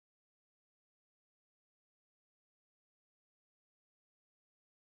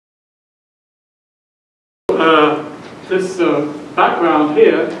this background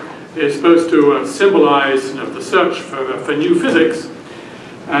here is supposed to symbolize the search for new physics.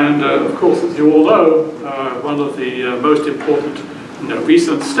 And of course, as you all know, one of the most important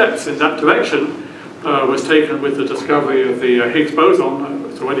recent steps in that direction was taken with the discovery of the Higgs boson.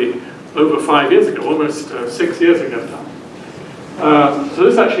 It's already over 5 years ago, almost 6 years ago now. So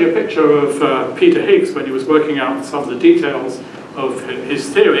this is actually a picture of Peter Higgs when he was working out some of the details of his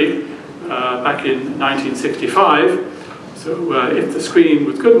theory back in 1965. So if the screen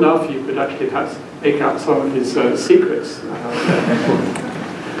was good enough, you could actually perhaps make out some of his secrets.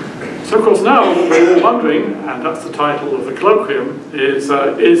 So of course now what we're all wondering, and that's the title of the colloquium, is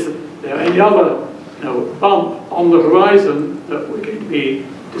there any other bump on the horizon that we're going to be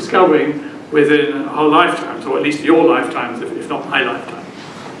discovering within our lifetimes, or at least your lifetimes, if not my lifetime.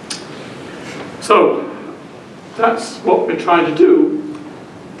 So that's what we're trying to do.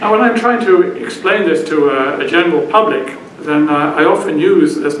 Now when I'm trying to explain this to a general public, then I often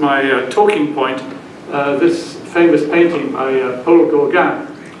use as my talking point this famous painting by Paul Gauguin.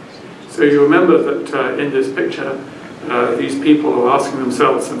 So you remember that in this picture, these people are asking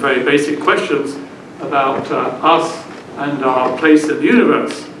themselves some very basic questions about us and our place in the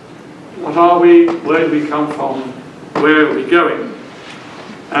universe. What are we? Where do we come from? Where are we going?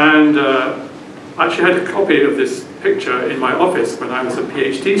 And I actually had a copy of this picture in my office when I was a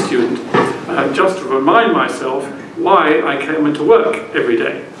PhD student, just to remind myself why I came into work every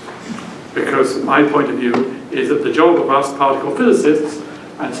day. Because my point of view is that the job of us particle physicists,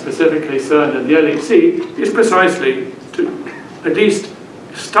 and specifically CERN and the LHC, is precisely to at least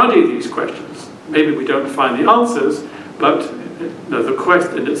study these questions. Maybe we don't find the answers, but the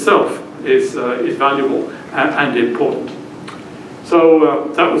quest in itself is valuable and important. So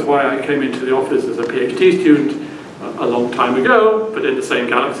that was why I came into the office as a PhD student a long time ago, but in the same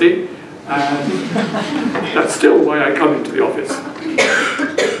galaxy, and that's still why I come into the office.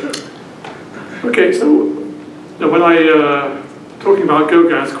 Okay, so when I talking about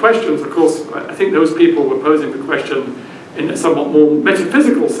Gauguin's questions, of course, I think those people were posing the question in a somewhat more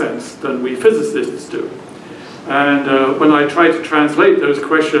metaphysical sense than we physicists do. And when I try to translate those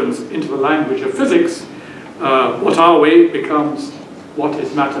questions into the language of physics, what are we becomes what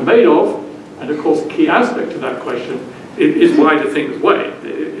is matter made of, and of course a key aspect of that question is why do things weigh.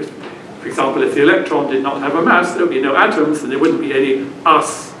 For example, if the electron did not have a mass, there would be no atoms, and there wouldn't be any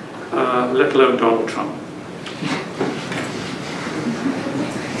us, let alone Donald Trump.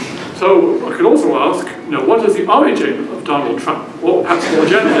 So I could also ask, what is the origin of Donald Trump? Or perhaps more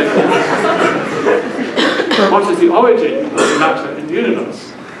generally, what is the origin of the matter in the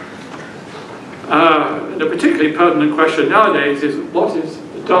universe? And a particularly pertinent question nowadays is, what is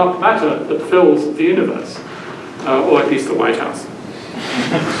the dark matter that fills the universe? Or at least the White House.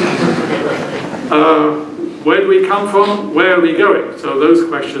 Where do we come from? Where are we going? So those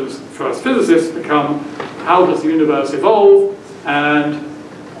questions for us physicists become, how does the universe evolve? And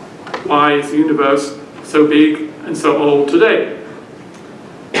why is the universe so big and so old today?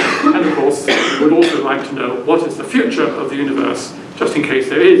 And of course, we would also like to know what is the future of the universe, just in case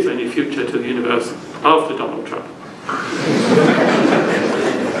there is any future to the universe after Donald Trump.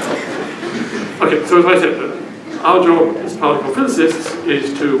 Okay, so as I said, our job as particle physicists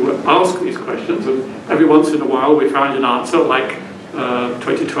is to ask these questions, and every once in a while we find an answer, like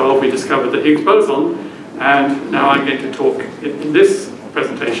 2012 we discovered the Higgs boson, and now I'm going to talk in this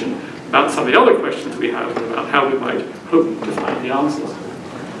presentation about some of the other questions we have, and about how we might hope to find the answers.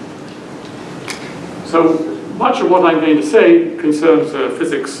 So much of what I'm going to say concerns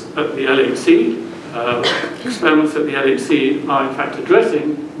physics at the LHC. Experiments at the LHC are in fact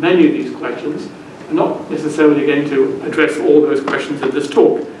addressing many of these questions. I'm not necessarily going to address all those questions in this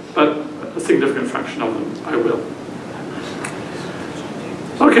talk, but a significant fraction of them I will.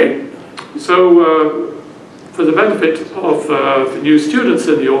 Okay, so for the benefit of the new students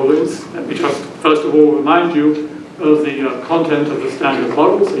in the audience, let me just first of all remind you of the content of the standard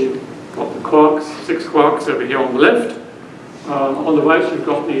model. So you've got the quarks, 6 quarks over here on the left. On the right you've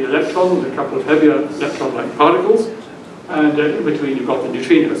got the electron with a couple of heavier electron-like particles, and in between you've got the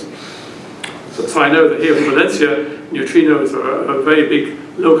neutrinos. So I know that here in Valencia, neutrinos are a very big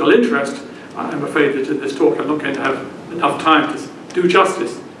local interest. I'm afraid that in this talk I'm not going to have enough time to do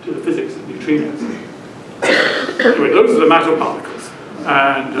justice to the physics of neutrinos. Anyway, those are the matter particles,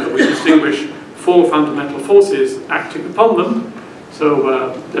 and we distinguish 4 fundamental forces acting upon them.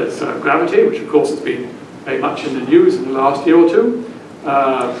 So there's gravity, which of course has been very much in the news in the last year or two,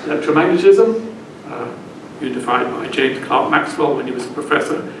 electromagnetism, unified by James Clerk Maxwell when he was a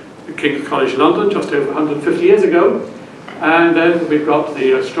professor at King's College London just over 150 years ago, and then we've got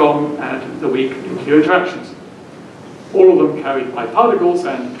the strong and the weak nuclear interactions. all of them carried by particles,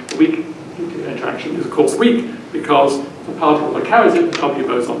 and the weak nuclear interaction is of course weak because the particle that carries it, the W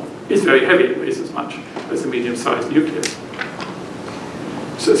boson, is very heavy. It weighs as much as a medium-sized nucleus.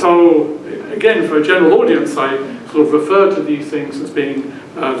 So again, for a general audience, I sort of refer to these things as being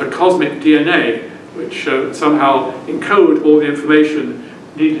the cosmic DNA, which somehow encode all the information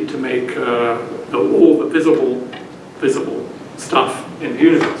needed to make all the visible stuff in the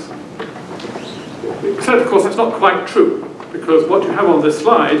universe. Except, of course, that's not quite true, because what you have on this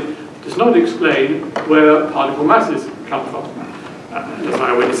slide does not explain where particle masses come from. As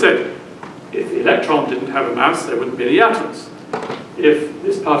I already said, if the electron didn't have a mass, there wouldn't be any atoms. If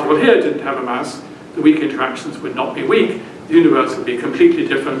this particle here didn't have a mass, the weak interactions would not be weak. The universe would be completely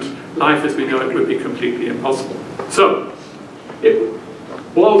different. Life as we know it would be completely impossible. So, it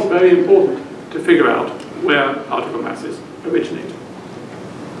was very important to figure out where particle masses originate.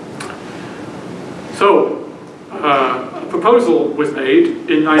 So, a proposal was made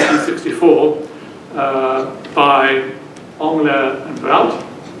in 1964 by Englert and Brout,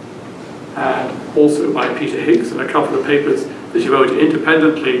 and also by Peter Higgs, in a couple of papers that he wrote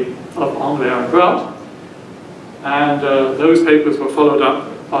independently of Englert and Brout. And those papers were followed up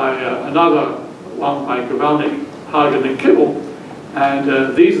by another one by Grabownik, Hagen, and Kibble.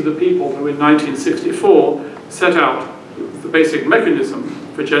 And these are the people who in 1964 set out the basic mechanism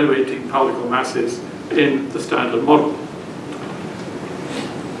for generating particle masses in the Standard Model.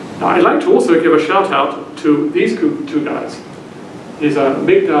 Now, I'd like to also give a shout out to these two guys. These are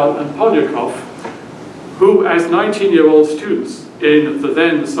Migdal and Polyakov, who as 19-year-old students in the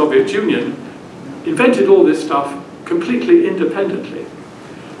then Soviet Union invented all this stuff completely independently.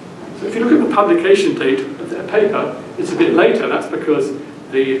 So if you look at the publication date of their paper, it's a bit later. That's because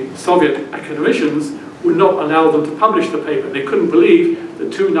the Soviet academicians would not allow them to publish the paper. They couldn't believe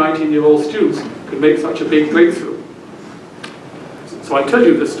that two 19-year-old students could make such a big breakthrough. So I tell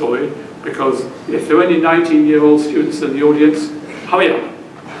you this story because if there are any 19-year-old students in the audience, hurry up.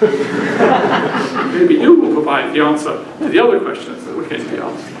 Maybe you will provide the answer to the other questions that we're going to be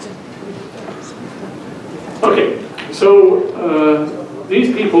asked. Okay, so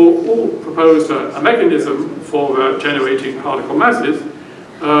these people all proposed a mechanism for generating particle masses,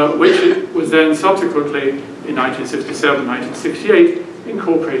 which was then subsequently, in 1967, 1968,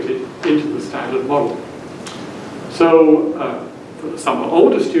 incorporated into the Standard Model. So, for some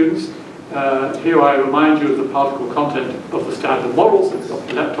older students, here I remind you of the particle content of the Standard Model. So we've got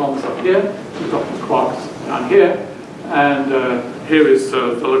the electrons up here, we've got the quarks down here, and here is the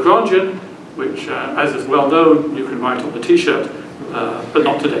Lagrangian, which, as is well known, you can write on the t-shirt, but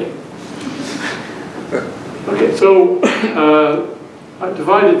not today. Okay, so I've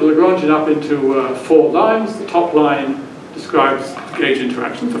divided the Lagrangian up into 4 lines. The top line describes gauge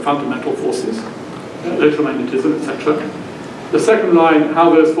interactions, the fundamental forces, electromagnetism, etc. The second line, how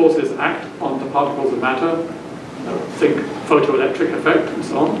those forces act on the particles of matter, think photoelectric effect and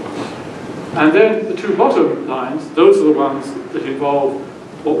so on. And then the 2 bottom lines, those are the ones that involve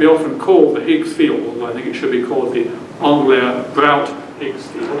what we often call the Higgs field, although I think it should be called the Englert-Brout Higgs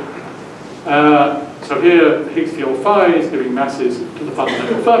field. So here, the Higgs field phi is giving masses to the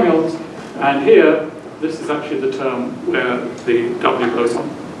fundamental fermions, and here, this is actually the term where the W boson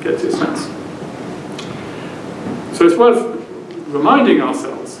gets its mass. So it's worth reminding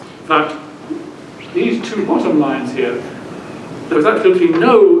ourselves that these 2 bottom lines here, there was absolutely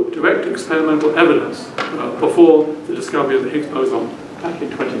no direct experimental evidence before the discovery of the Higgs boson back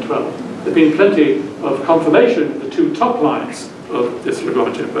in 2012. There have been plenty of confirmation of the 2 top lines of this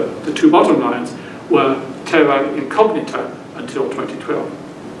Lagrangian, but the 2 bottom lines were terra incognita until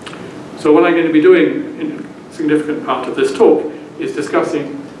 2012. So what I'm going to be doing in a significant part of this talk is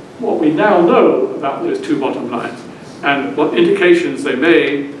discussing what we now know about those 2 bottom lines and what indications they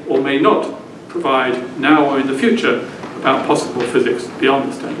may or may not provide now or in the future about possible physics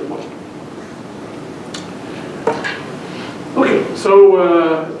beyond the Standard Model. Okay, so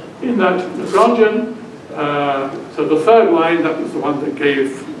in that Lagrangian, so the third line, that was the one that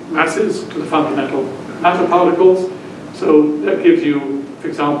gave masses to the fundamental matter particles. So that gives you, for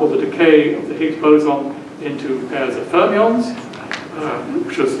example, the decay of the Higgs boson into pairs of fermions,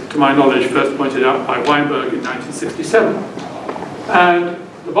 which was, to my knowledge, first pointed out by Weinberg in 1967. And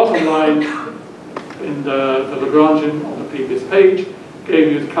the bottom line in the Lagrangian on the previous page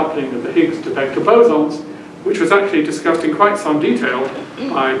gave you the coupling of the Higgs to vector bosons, which was actually discussed in quite some detail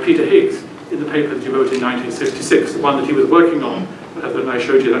by Peter Higgs in the paper that he wrote in 1966, the one that he was working on when I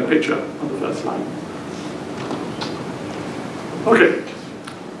showed you that picture on the first slide. Okay,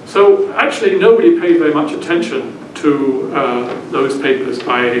 so actually nobody paid very much attention to those papers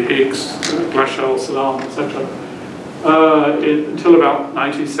by Higgs, Glashow, Salam, etc. until about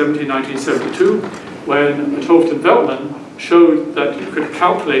 1970, 1972, when 't-Hooft-Veltman showed that you could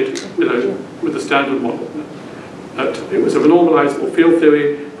calculate with a standard model. That it was a normalizable field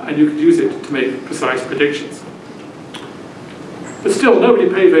theory, and you could use it to make precise predictions. But still, nobody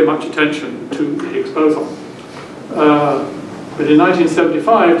paid very much attention to the Higgs boson. But in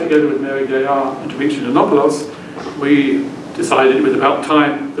 1975, together with Mary Gaillard and Dimitri Nanopoulos, we decided it was about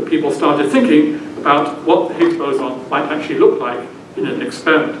time that people started thinking about what the Higgs boson might actually look like in an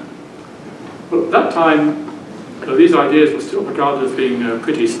experiment. But at that time, these ideas were still regarded as being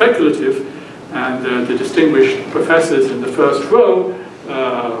pretty speculative, and the distinguished professors in the first row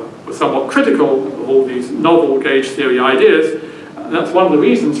were somewhat critical of all these novel gauge theory ideas. And that's one of the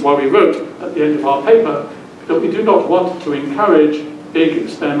reasons why we wrote at the end of our paper that we do not want to encourage big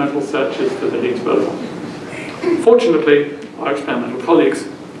experimental searches for the Higgs boson. Fortunately, our experimental colleagues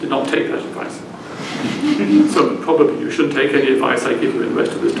did not take that advice. So probably you shouldn't take any advice I give you in the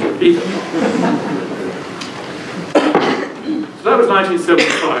rest of this talk either. So that was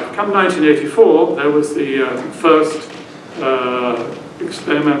 1975. Come 1984, there was the first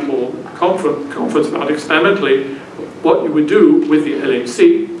experimental conference about experimentally what you would do with the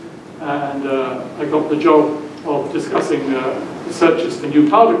LHC, and I got the job of discussing the searches for new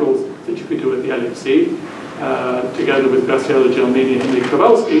particles that you could do with the LHC, together with Graciela Gelmini and Lee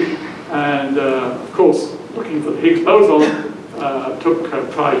Kowalski, and of course looking for the Higgs boson took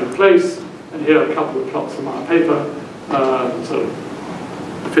pride of place, and here are a couple of plots from our paper. So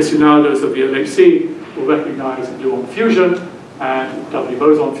aficionados of the LHC will recognize gluon fusion and W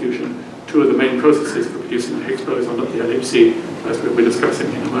boson fusion, two of the main processes for producing the Higgs boson at the LHC, as we'll be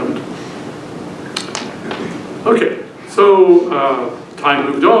discussing in a moment. Okay, so time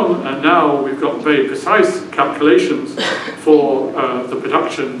moved on, and now we've got very precise calculations for the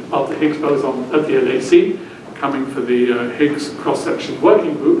production of the Higgs boson at the LHC, coming for the Higgs cross-section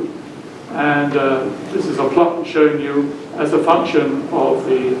working group. And this is a plot showing you, as a function of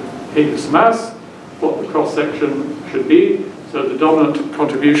the Higgs mass, what the cross-section should be. So the dominant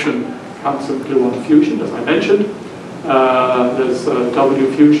contribution comes from gluon fusion, as I mentioned. There's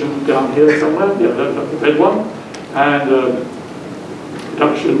W fusion down here somewhere, yeah, the red one. And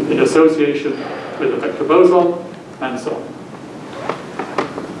reduction in association with a vector boson, and so on.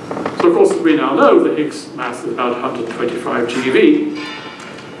 So of course, we now know the Higgs mass is about 125 GeV.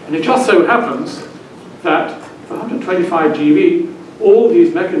 And it just so happens that for 125 GeV, all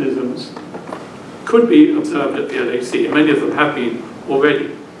these mechanisms could be observed at the LHC, and many of them have been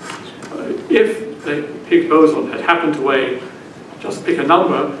already. If the Higgs boson had happened to weigh, just pick a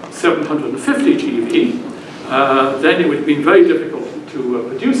number, 750 GeV, then it would have been very difficult to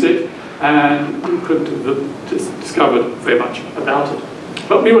produce it, and we couldn't have discovered very much about it.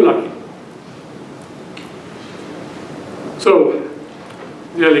 But we were lucky. So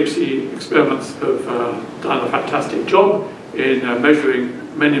the LHC experiments have done a fantastic job in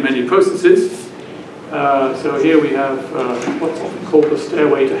measuring many, many processes. So here we have what's often called the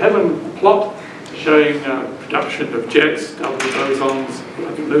Stairway to Heaven plot, showing production of jets, W bosons,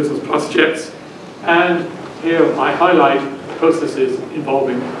 W bosons plus jets. And here I highlight processes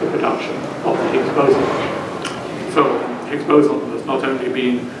involving the production of the Higgs boson. So the Higgs boson has not only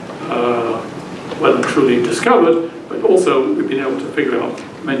been well and truly discovered, but also we've been able to figure out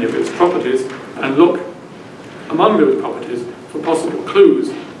many of its properties and look among those properties for possible clues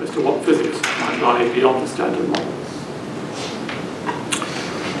as to what physics might lie beyond the standard model.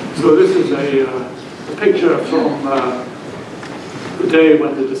 So this is a picture from the day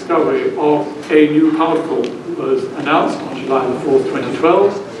when the discovery of a new particle was announced on July the 4th,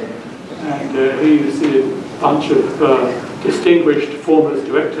 2012. And here you see a bunch of distinguished former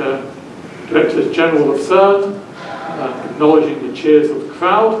Directors General of CERN, acknowledging the cheers of the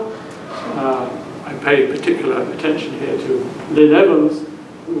crowd. I paid particular attention here to Lynn Evans,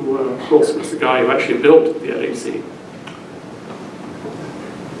 who of course was the guy who actually built the LHC.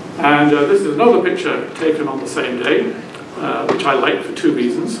 And this is another picture taken on the same day, which I like for two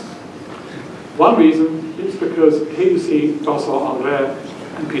reasons. One reason is because here you see Vincent-André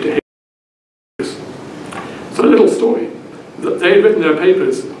and Peter Higgs. So a little story, that they had written their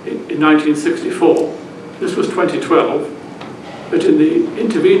papers in 1964. This was 2012, but in the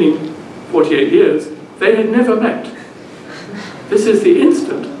intervening 48 years, they had never met. This is the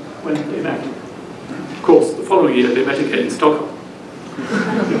instant when they met. Of course, the following year they met again in Stockholm.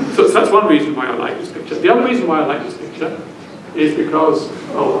 So that's one reason why I like this picture. The other reason why I like this picture is because,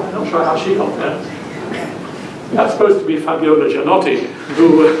 oh, I'm not sure how she got there. That's supposed to be Fabiola Gianotti,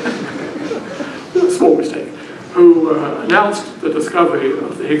 who, small mistake, who announced the discovery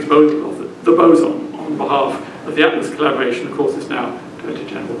of the Higgs boson, of the boson, on behalf of the Atlas collaboration, of course, is now going to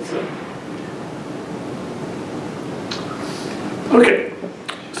general CERN. Okay,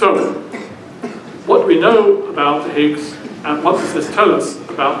 so what do we know about the Higgs, and what does this tell us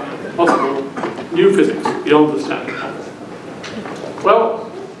about possible new physics beyond the standard model? Well,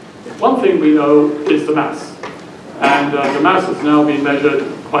 one thing we know is the mass, and the mass has now been measured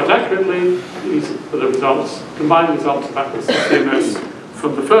quite accurately. These are the results, combined results of Atlas and CMS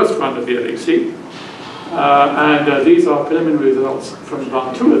from the first run of the LHC, and these are preliminary results from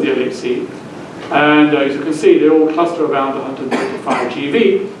run 2 of the LHC, and as you can see, they all cluster around 125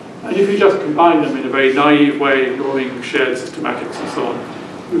 GeV, and if you just combine them in a very naive way, ignoring shared systematics and so on,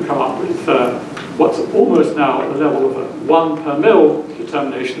 you come up with what's almost now at the level of a 1 per mil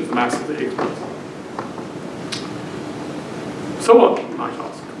determination of the mass of the Higgs boson. So what, you might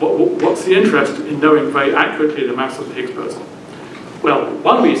ask? What's the interest in knowing very accurately the mass of the Higgs boson? Well,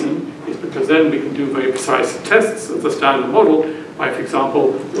 one reason is because then we can do very precise tests of the standard model by, for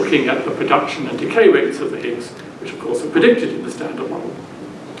example, looking at the production and decay rates of the Higgs, which of course are predicted in the standard model.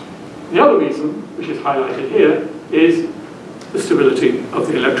 The other reason, which is highlighted here, is the stability of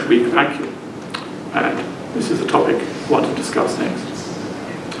the electroweak vacuum. And this is a topic I want to discuss next.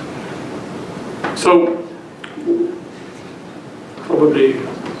 So, probably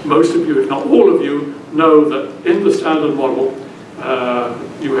most of you, if not all of you, know that in the standard model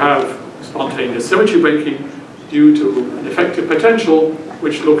you have spontaneous symmetry breaking due to an effective potential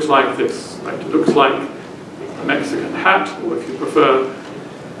which looks like this. Right? It looks like a Mexican hat, or if you prefer,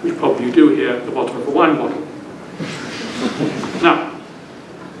 which probably you do here, at the bottom of a wine bottle. Now,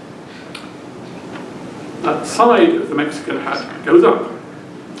 that side of the Mexican hat goes up.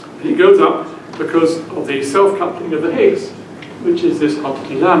 And it goes up because of the self-coupling of the Higgs, which is this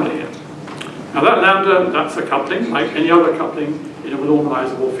quantity lambda here. Now that lambda, that's a coupling, like any other coupling in a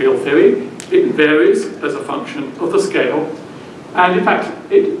normalizable field theory. It varies as a function of the scale, and in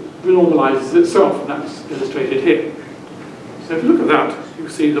fact, it renormalizes itself, and that's illustrated here. So if you look at that, you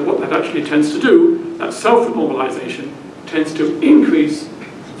see that what that actually tends to do, that self-normalization, tends to increase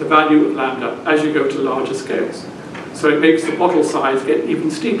the value of lambda as you go to larger scales. So it makes the bottle size get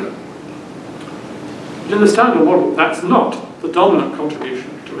even steeper. But in the standard model, that's not the dominant contribution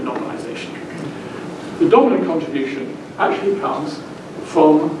to renormalization. The dominant contribution actually comes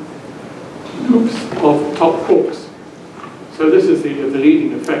from loops of top quarks. So this is the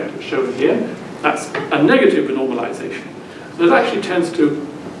leading effect shown here. That's a negative renormalization. So it actually tends to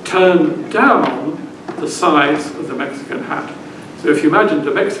turn down the size of the Mexican hat. So if you imagine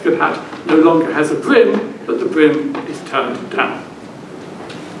the Mexican hat no longer has a brim, but the brim is turned down.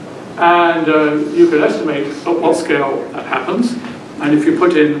 And you can estimate at what scale that happens. And if you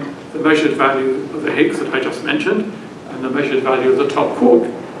put in the measured value of the Higgs that I just mentioned, and the measured value of the top quark,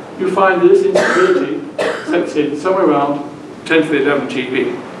 you find that this instability sets in somewhere around 10 to the 11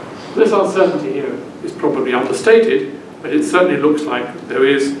 GeV. This uncertainty here is probably understated, but it certainly looks like there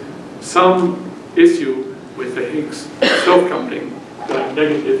is some issue with the Higgs self-coupling going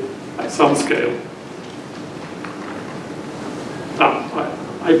negative at some scale. Now,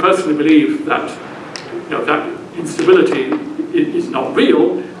 I personally believe that that instability is not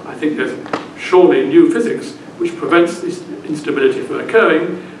real. I think there's surely new physics which prevents this instability from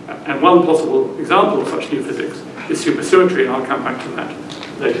occurring, and one possible example of such new physics is supersymmetry, and I'll come back to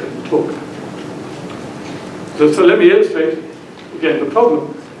that later in the talk. So let me illustrate again the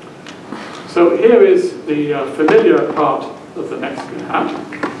problem. So here is the familiar part of the Mexican hat,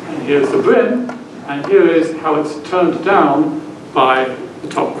 and here's the brim, and here is how it's turned down by the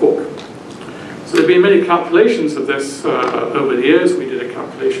top quark. So there have been many calculations of this over the years. We did a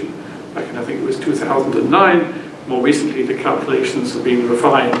calculation back in, I think it was 2009. More recently, the calculations have been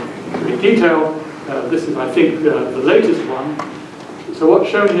refined in detail. This is, I think, the latest one. So what's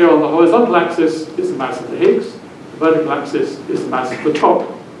shown here on the horizontal axis is the mass of the Higgs. The vertical axis is the mass of the top.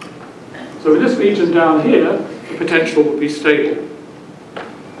 So in this region down here, the potential will be stable.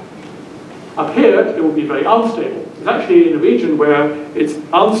 Up here, it will be very unstable. It's actually in a region where it's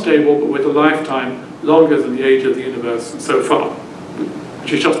unstable, but with a lifetime longer than the age of the universe so far,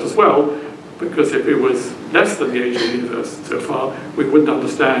 which is just as well, because if it was less than the age of the universe so far, we wouldn't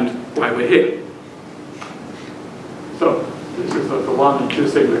understand why we're here. So this is the 1 and 2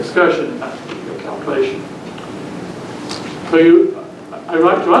 sigma excursion in that particular calculation. So I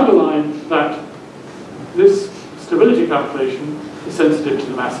like to underline that this stability calculation is sensitive to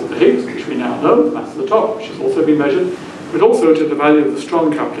the mass of the Higgs, which we now know, the mass of the top, which has also been measured, but also to the value of the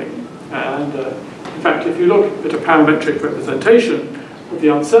strong coupling. And in fact, if you look at a parametric representation of the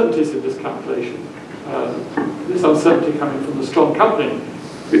uncertainties in this calculation, this uncertainty coming from the strong coupling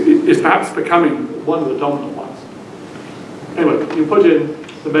is perhaps becoming one of the dominant ones. Anyway, you put in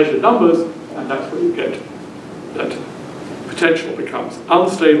the measured numbers, and that's what you get. That potential becomes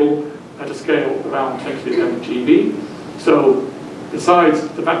unstable at a scale around 10 to the 11 GeV. So besides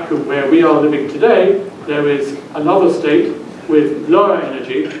the vacuum where we are living today, there is another state with lower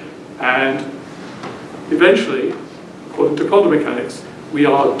energy, and eventually, according to quantum mechanics, we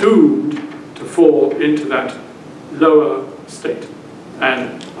are doomed to fall into that lower state.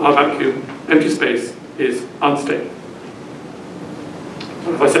 And our vacuum, empty space, is unstable.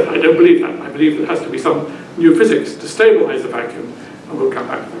 As I said, I don't believe that. I believe there has to be some new physics to stabilize the vacuum, and we'll come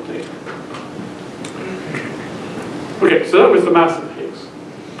back to that later. Okay, so that was the mass of the Higgs.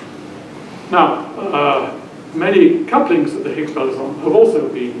 Now, many couplings of the Higgs boson have also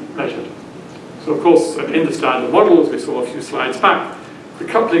been measured. So of course, in the standard model, as we saw a few slides back, the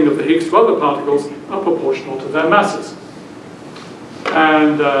coupling of the Higgs to other particles are proportional to their masses.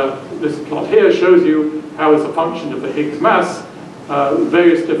 And this plot here shows you how, as a function of the Higgs mass,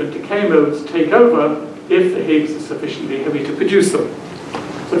 various different decay modes take over if the Higgs is sufficiently heavy to produce them.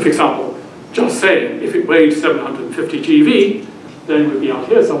 So for example, just saying, if it weighed 750 GeV, then we'd be out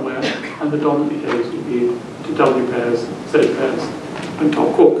here somewhere, and the dominant decays would be to W pairs, Z pairs, and top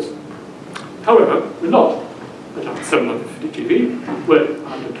quarks. However, we're not at 750 GeV, we're at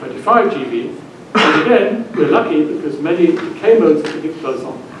 125 GeV, and again, we're lucky because many decay modes of the Higgs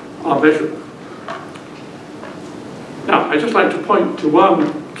boson are measurable. Now, I'd just like to point to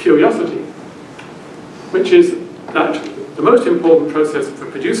one curiosity, which is that the most important process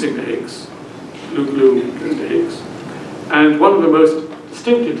for producing the Higgs, glue goes to Higgs, and one of the most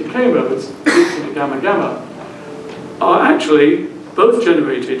distinctive decay modes, Higgs into gamma-gamma, are actually both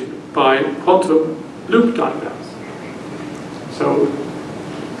generated by quantum loop diagrams. So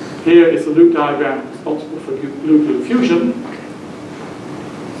here is the loop diagram responsible for glue fusion,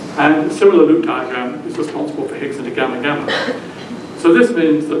 and a similar loop diagram is responsible for Higgs into gamma-gamma. So this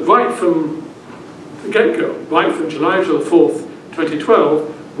means that right from the get-go, right from July to the 4th,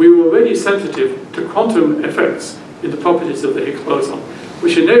 2012, we were already sensitive to quantum effects in the properties of the Higgs boson,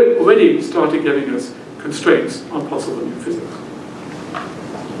 which had already started giving us constraints on possible new physics.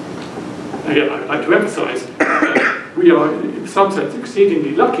 Again, I'd like to emphasize that we are, in some sense,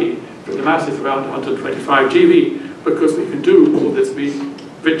 exceedingly lucky that the mass is around 125 GeV, because we can do all this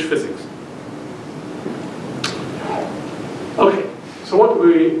rich physics. Okay, so what do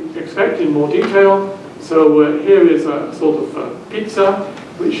we expect in more detail? So here is a sort of pizza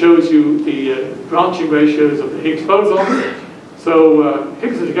which shows you the branching ratios of the Higgs boson. So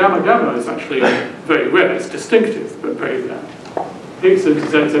Higgs into gamma-gamma is actually very rare. It's distinctive, but very rare. Higgs into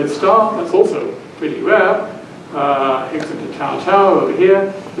ZZ star, that's also pretty rare. Higgs into tau-tau over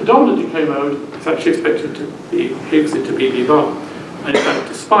here. The dominant decay mode is actually expected to be Higgs into BB bar. And in fact,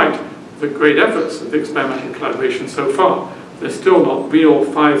 despite the great efforts of the experimental collaboration so far, there's still not real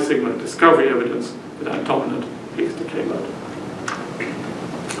 5 sigma discovery evidence for that dominant Higgs decay mode.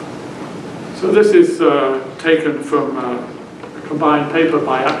 So this is taken from a combined paper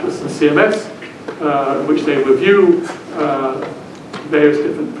by Atlas and CMS, in which they review various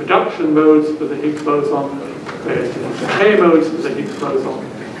different production modes for the Higgs boson, various different decay modes for the Higgs boson.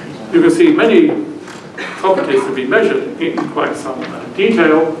 You can see many properties have been measured in quite some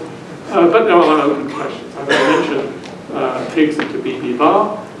detail, but there are open questions. I've already mentioned Higgs into BB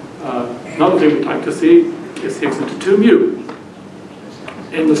bar. Another thing we'd like to see is Higgs into 2 mu.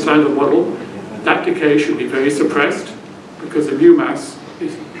 In the standard model, that decay should be very suppressed because the mu mass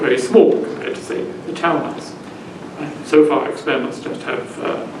is very small compared to, say, the tau mass. And so far, experiments just have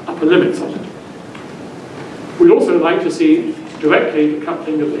upper limits on it. We'd also like to see directly the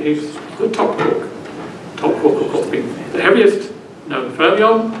coupling of the Higgs to the top quark. Top quark, of course, being the heaviest known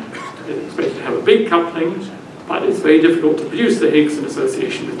fermion. It's expected to have a big coupling, but it's very difficult to produce the Higgs in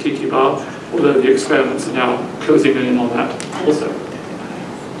association with TT bar, although the experiments are now closing in on that also.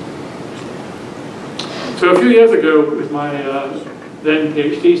 So a few years ago, with my then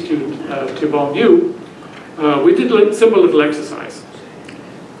PhD student, Tibon Yu, we did a simple little exercise.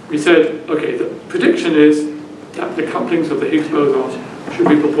 We said, okay, the prediction is that the couplings of the Higgs boson should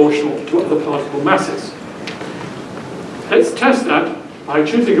be proportional to other particle masses. Let's test that by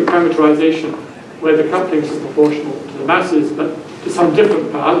choosing a parameterization where the couplings are proportional to the masses, but to some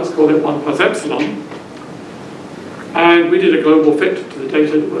different power. Let's call it 1 plus epsilon. And we did a global fit to the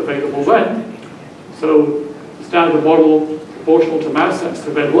data that were available then. So the standard model proportional to mass, that's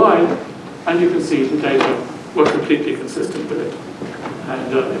the red line, and you can see the data were completely consistent with it.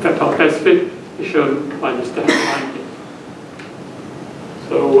 And in fact, our best fit is shown by this dashed line here.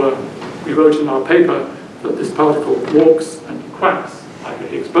 So we wrote in our paper that this particle walks and quacks like a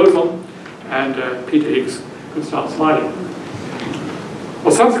Higgs boson, and Peter Higgs could start smiling.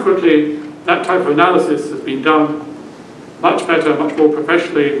 Well, subsequently, that type of analysis has been done much better, much more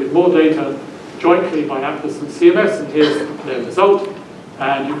professionally, with more data, jointly by Atlas and CMS, and here's their result.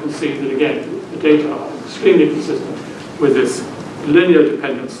 And you can see that, again, the data are extremely consistent with this linear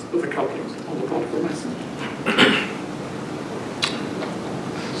dependence of the couplings on the particle message.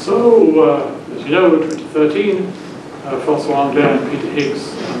 So, as you know, in 2013, François Anglaire and Peter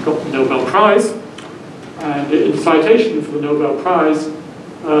Higgs got the Nobel Prize. And in citation for the Nobel Prize,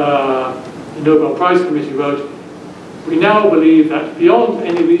 the Nobel Prize Committee wrote, "We now believe that beyond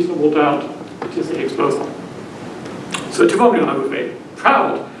any reasonable doubt, it is a Higgs boson." So Tivon and I were very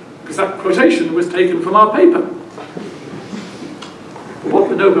proud, because that quotation was taken from our paper. But what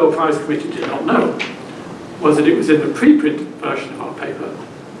the Nobel Prize Committee did not know was that it was in the preprint version of our paper,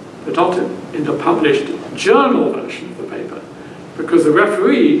 but not in the published journal version of the paper, because the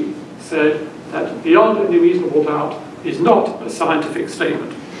referee said that beyond any reasonable doubt is not a scientific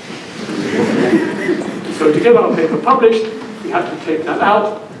statement. So to get our paper published, we had to take that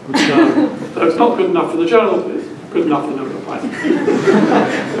out. So it's not good enough for the journal, but it's good enough for the Nobel Prize.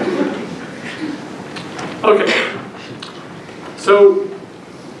 Okay, so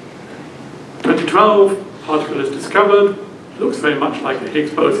 2012, particle is discovered, looks very much like a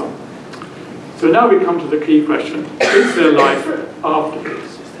Higgs boson. So now we come to the key question, is there life after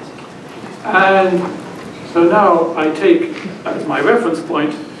Higgs? And so now I take as my reference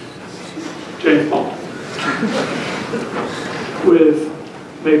point James Bond, with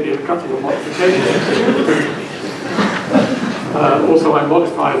maybe a couple of modifications. Also, I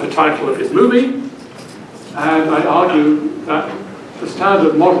modify the title of his movie, and I argue that the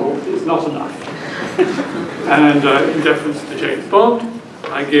standard model is not enough. And in deference to James Bond,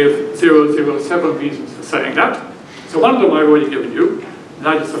 I give 007 reasons for saying that. So one of them I've already given you, and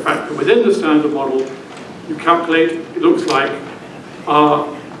that is the fact that within the standard model, you calculate, it looks like our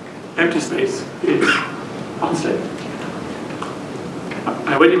empty space is unstable.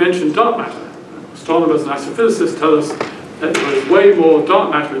 I already mentioned dark matter. Astronomers and astrophysicists tell us that there is way more dark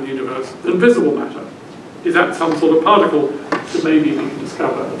matter in the universe than visible matter. Is that some sort of particle that maybe we can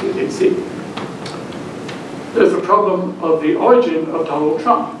discover at the EAC? There's the problem of the origin of Donald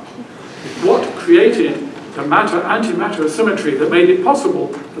Trump. What created the matter-antimatter symmetry that made it possible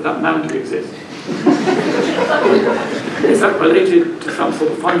for that man to exist? Is that related to some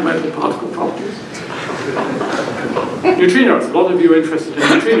sort of fundamental particle properties? Neutrinos. A lot of you are interested in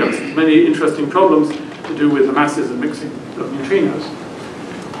neutrinos. There's many interesting problems to do with the masses and mixing of neutrinos.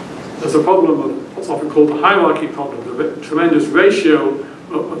 There's a problem of what's often called the hierarchy problem, the tremendous ratio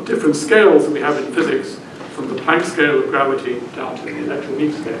of different scales that we have in physics, from the Planck scale of gravity down to the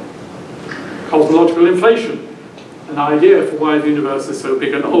electroweak scale. Cosmological inflation, an idea for why the universe is so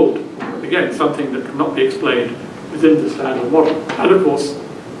big and old. Again, something that cannot be explained within the standard model. And of course,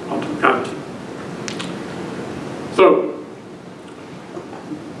 quantum gravity. So,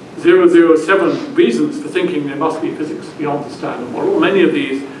 007 reasons for thinking there must be physics beyond the standard model. Many of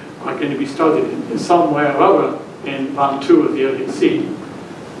these are going to be studied in some way or other in round 2 of the LHC.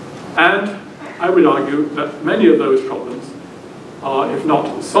 And I would argue that many of those problems are, if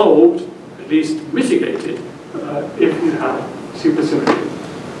not solved, at least mitigated if you have supersymmetry,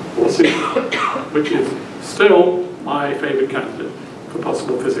 or symmetry, which is still my favorite candidate for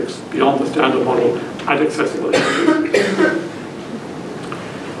possible physics beyond the standard model at accessible energies.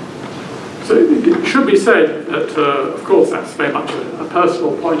 So it should be said that, of course, that's very much a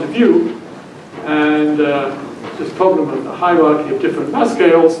personal point of view, and this problem of the hierarchy of different mass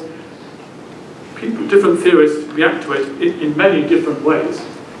scales, different theorists react to it in many different ways.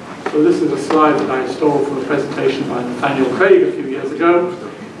 So this is a slide that I stole from a presentation by Nathaniel Craig a few years ago.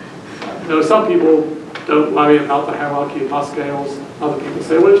 There are some people don't worry about the hierarchy of mass scales. Other people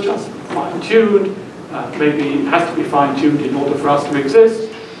say, well, it's just fine-tuned. Maybe it has to be fine-tuned in order for us to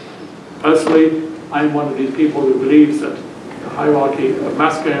exist. Personally, I'm one of these people who believes that the hierarchy of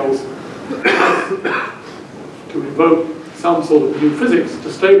mass scales has to invoke some sort of new physics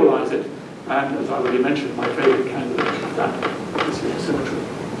to stabilize it. And as I already mentioned, my favorite candidate for that is symmetry.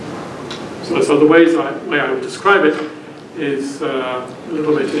 So the way I would describe it is a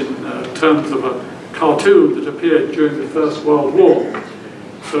little bit in terms of a cartoon that appeared during the First World War.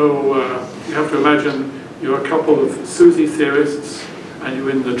 So you have to imagine you're a couple of SUSY theorists, and you're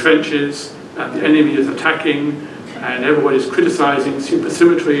in the trenches, and the enemy is attacking, and everybody's criticizing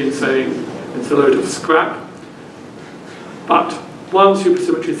supersymmetry and saying it's a load of scrap. But one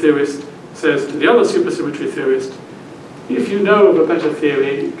supersymmetry theorist says to the other supersymmetry theorist, if you know of a better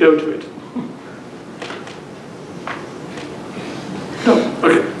theory, go to it. No,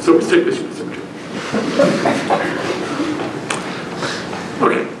 okay, so we stick with supersymmetry.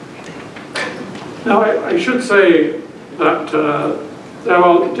 Okay. Now I should say that there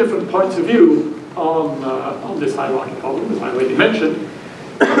are different points of view on this hierarchy problem, as I already mentioned.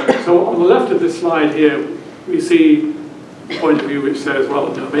 So on the left of this slide here, we see the point of view which says, well,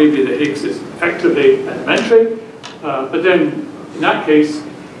 you know, maybe the Higgs is effectively elementary, but then in that case,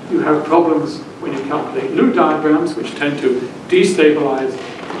 you have problems when you calculate loop diagrams, which tend to destabilize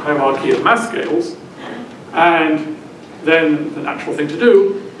the hierarchy of mass scales, and then the natural thing to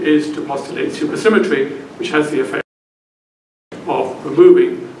do is to postulate supersymmetry, which has the effect of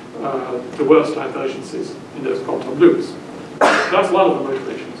removing the worst divergences in those quantum loops. So that's one of the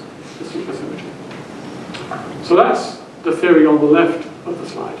motivations for supersymmetry. So that's the theory on the left of the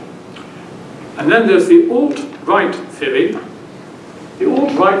slide. And then there's the alt-right theory. The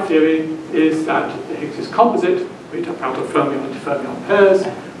alt-right theory is that the Higgs is composite, made up out of fermion-antifermion pairs,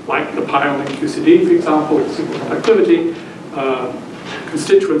 like the pion and QCD, for example, with superconductivity,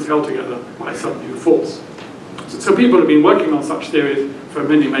 constituents held together by some new force. So people have been working on such theories for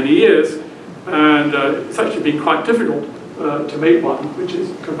many, many years, and it's actually been quite difficult to make one which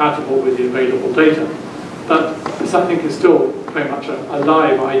is compatible with the available data. But this, I think, is still very much a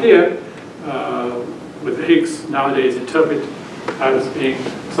live idea, with the Higgs nowadays interpreted as being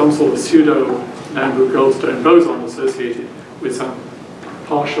some sort of pseudo-Nambu-Goldstone boson associated with some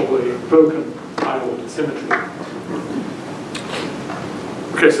partially broken high-order symmetry.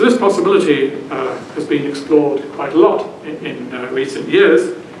 Okay, so this possibility has been explored quite a lot in recent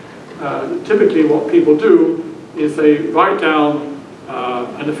years. Typically what people do is they write down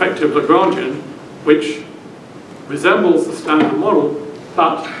an effective Lagrangian which resembles the standard model,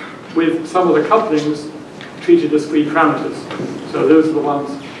 but with some of the couplings treated as free parameters. So those are the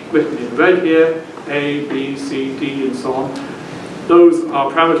ones written in red here, A, B, C, D, and so on. Those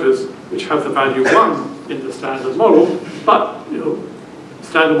are parameters which have the value 1 in the standard model, but you know,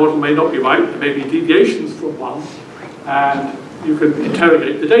 standard model may not be right. There may be deviations from 1, and you can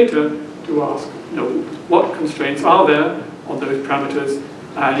interrogate the data to ask, you know, what constraints are there on those parameters,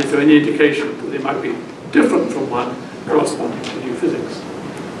 and is there any indication that they might be different from 1, corresponding to new physics.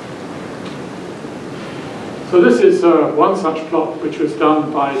 So this is one such plot which was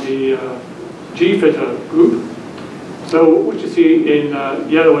done by the G-Fitter group. So what you see in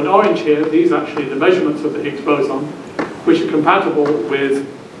yellow and orange here, these are actually the measurements of the Higgs boson, which are compatible with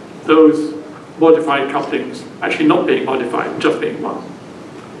those modified couplings, actually not being modified, just being 1.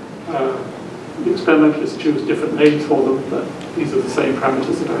 The experimentalists choose different names for them, but these are the same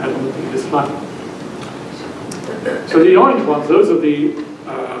parameters that I had on the previous slide. So the orange ones, those are the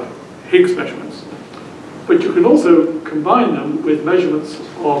Higgs measurements. But you can also combine them with measurements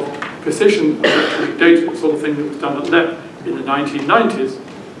of precision electronic data, the sort of thing that was done at LEP in the 1990s.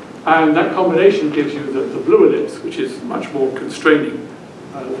 And that combination gives you the blue ellipse, which is much more constraining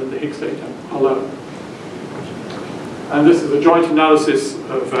than the Higgs data alone. And this is a joint analysis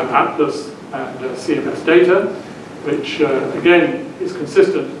of ATLAS and CMS data, which again is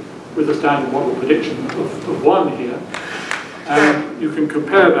consistent with the standard model prediction of 1 here. And you can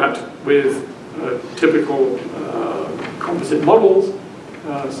compare that with typical composite models.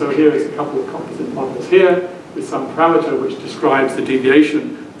 So here is a couple of composite models here with some parameter which describes the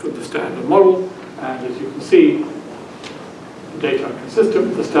deviation from the standard model. And as you can see, the data are consistent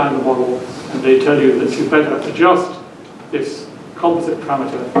with the standard model, and they tell you that you better adjust this composite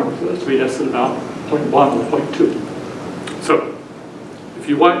parameter so as to be less than about 0.1 or 0.2. So if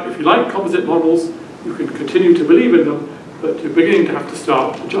you like composite models, you can continue to believe in them, but you're beginning to have to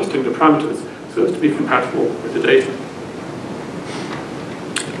start adjusting the parameters so as to be compatible with the data.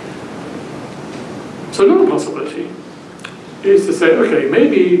 So another possibility is to say, okay,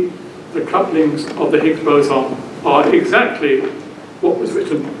 maybe the couplings of the Higgs boson are exactly what was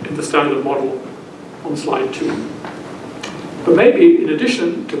written in the standard model on slide 2. But maybe in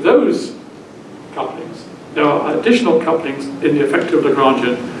addition to those couplings, there are additional couplings in the effective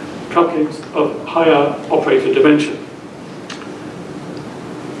Lagrangian, couplings of higher operator dimension.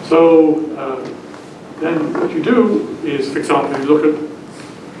 So then what you do is, for example, you look at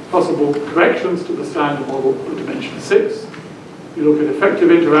possible corrections to the standard model of dimension 6. You look at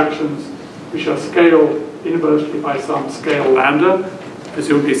effective interactions which are scaled inversely by some scale lambda,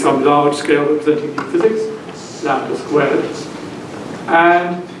 presumably some large scale representing new physics, lambda squared.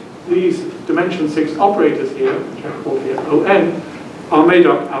 And these dimension 6 operators here, which I call here ON, are made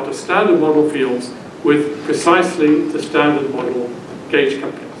up out of standard model fields with precisely the standard model gauge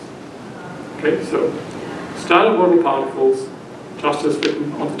couplings. Okay, so standard model particles, just as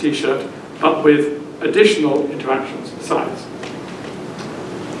written on the t-shirt, but with additional interactions besides.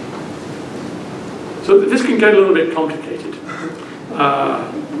 So this can get a little bit complicated.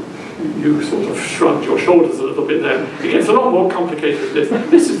 you sort of shrugged your shoulders a little bit there. It gets a lot more complicated than this.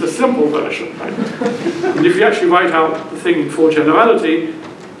 This is the simple version, right? And if you actually write out the thing in full generality,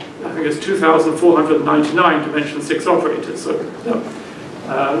 I think it's 2,499 dimension 6 operators. So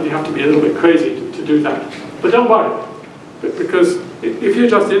you have to be a little bit crazy to do that. But don't worry, because if you're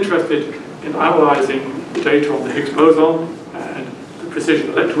just interested in analyzing the data on the Higgs boson and the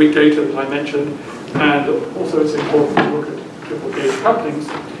precision electroweak data that I mentioned, and also it's important to look at triple gauge couplings.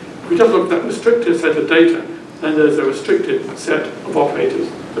 If we just look at that restricted set of data, then there's a restricted set of operators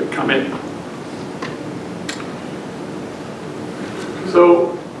that come in.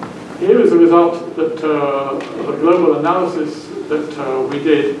 So here is a result that of a global analysis that we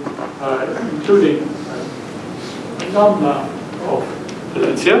did, including none of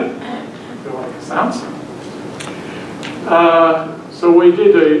Valencia, if you like the sounds. So we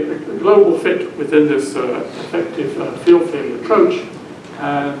did a global fit within this effective field theory approach,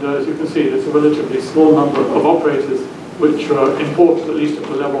 and as you can see, there's a relatively small number of operators which are important, at least at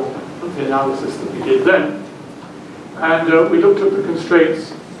the level of the analysis that we did then. And we looked at the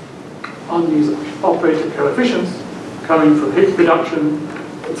constraints on these operator coefficients coming from Higgs production,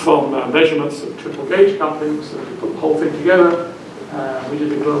 from measurements of triple gauge couplings, so we put the whole thing together. We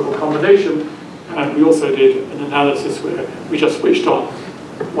did a global combination, and we also did an analysis where we just switched on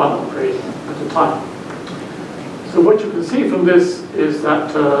one operator at a time. So what you can see from this is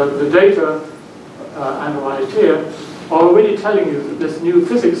that the data analyzed here are already telling you that this new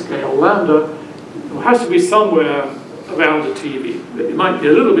physics scale, lambda, has to be somewhere around a TeV. It might be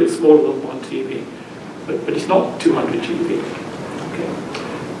a little bit smaller than 1 TeV, but it's not 200 GeV. Okay.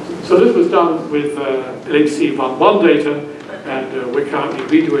 So this was done with LHC11 data, and we're currently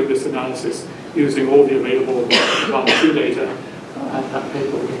redoing this analysis using all the available 1-2 data, and that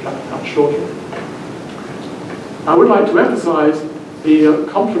paper will be coming out shortly. I would like to emphasize the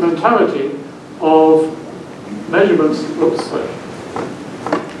complementarity of measurements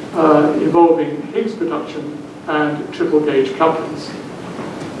involving Higgs production and triple gauge couplings.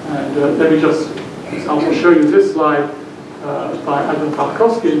 And let me just, I will show you this slide by Adam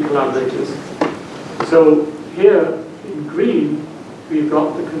Tarkowski and collaborators. So here in green, we've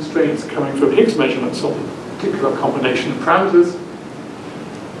got the constraints coming from Higgs measurements of a particular combination of parameters.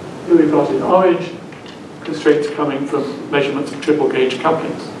 Here we've got in orange constraints coming from measurements of triple gauge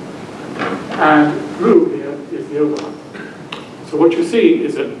couplings. And blue here is the overlap. So what you see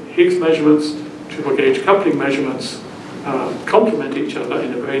is that Higgs measurements, triple gauge coupling measurements complement each other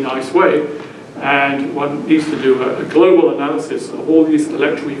in a very nice way, and one needs to do a global analysis of all these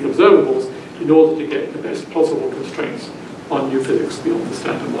electroweak observables in order to get the best possible constraints on new physics beyond the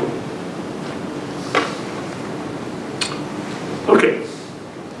standard model. Okay,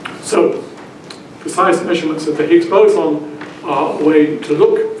 so precise measurements of the Higgs boson are a way to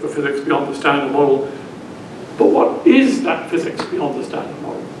look for physics beyond the standard model. But what is that physics beyond the standard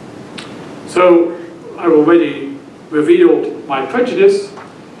model? So I've already revealed my prejudice.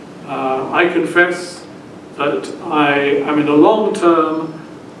 I confess that I am in a long-term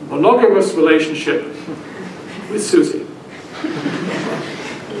monogamous relationship with Susie.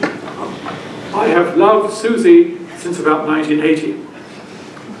 I have loved Susie since about 1980.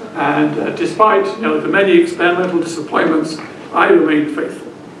 And despite the many experimental disappointments, I remain faithful.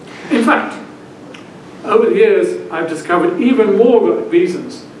 In fact, over the years, I've discovered even more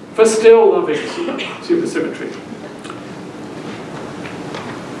reasons for still loving supersymmetry.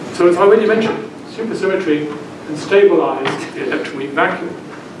 So as I already mentioned, supersymmetry can stabilize the electroweak vacuum.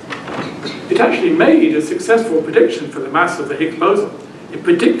 It actually made a successful prediction for the mass of the Higgs boson. It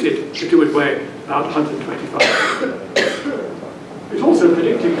predicted that it would weigh about 125. It also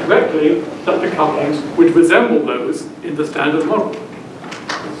predicted correctly that the couplings would resemble those in the standard model.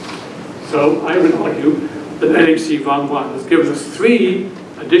 So I would argue that LHC11 has given us 3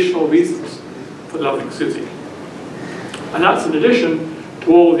 additional reasons for loving Susie. And that's in addition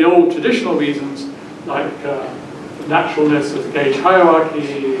to all the old traditional reasons like the naturalness of the gauge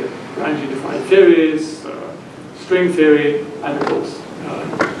hierarchy, grand unified theories, string theory, and of course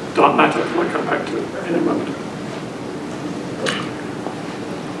dark matter, I'll come back to in a moment.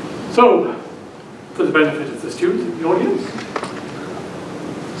 So, for the benefit of the students in the audience,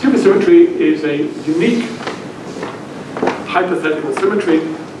 supersymmetry is a unique hypothetical symmetry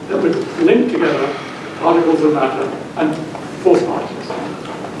that would link together particles of matter and force particles.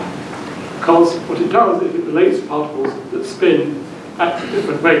 Because what it does is it relates particles that spin at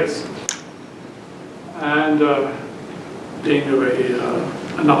different rates. And being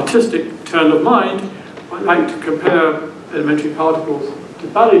an artistic turn of mind, I like to compare elementary particles to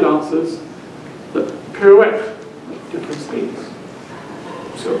ballet dancers that pirouette at different speeds.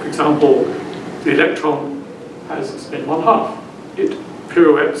 So, for example, the electron has a spin 1/2. It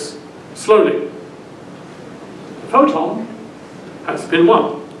pirouettes slowly. The photon has spin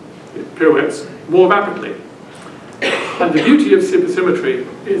 1. It pirouettes more rapidly. And the beauty of supersymmetry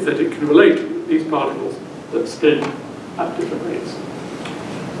is that it can relate these particles that spin at different rates.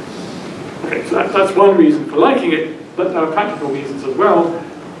 Okay, so that's one reason for liking it, but there are practical reasons as well.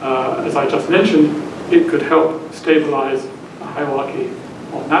 As I just mentioned, it could help stabilize a hierarchy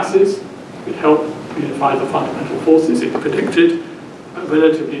of masses. It could help unify the fundamental forces. It predicted a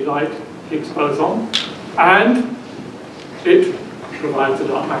relatively light Higgs boson, and it provides the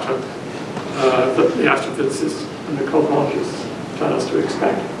dark matter that the astrophysicists and the cosmologists tell us to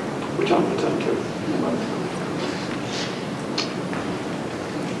expect, which I'll return to in a moment.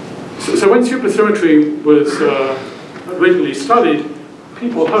 So when supersymmetry was originally studied,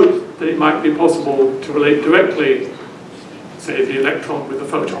 people hoped that it might be possible to relate directly, say, the electron with the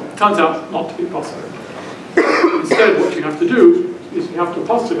photon. It turns out not to be possible. Instead, what you have to do is you have to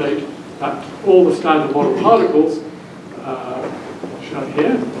postulate that all the standard model particles, shown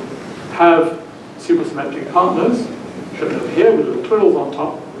here, have supersymmetric partners, shown over here with little twiddles on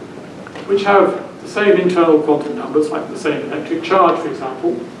top, which have the same internal quantum numbers, like the same electric charge, for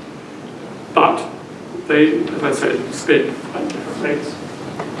example, but they, as I said, spin at different rates.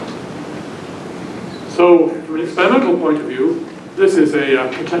 So, from an experimental point of view, this is a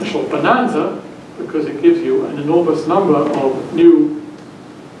potential bonanza because it gives you an enormous number of new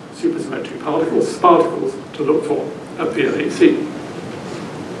supersymmetric particles to look for at VLAC.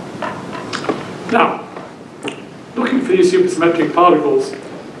 Now, looking for these supersymmetric particles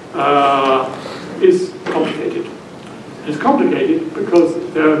is complicated. It's complicated because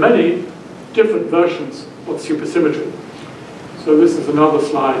there are many different versions of supersymmetry. So this is another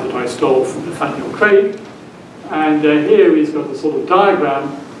slide that I stole from Nathaniel Craig, and here he's got a sort of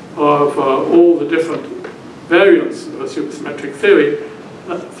diagram of all the different variants of a supersymmetric theory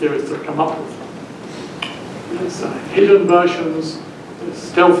that theorists have come up with. There's hidden versions, there's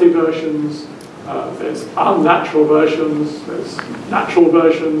stealthy versions, there's unnatural versions, there's natural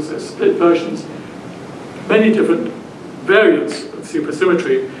versions, there's split versions. Many different variants of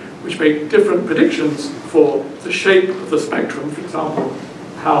supersymmetry which make different predictions for the shape of the spectrum, for example,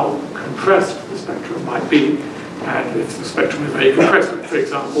 how compressed the spectrum might be, and if the spectrum is very compressed, for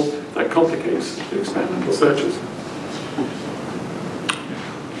example, that complicates the experimental searches.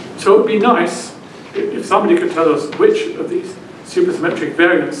 So it would be nice if somebody could tell us which of these supersymmetric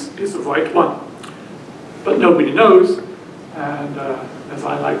variants is the right one. But nobody knows, and as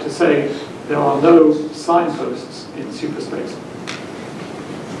I like to say, there are no signposts in superspace.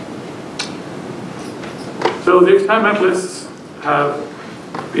 So the experimentalists have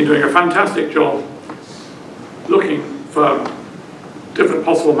been doing a fantastic job looking for different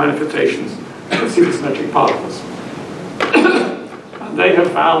possible manifestations of supersymmetric particles. And they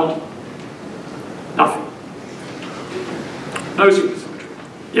have found nothing. No supersymmetry,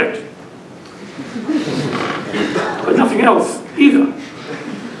 yet. But nothing else either,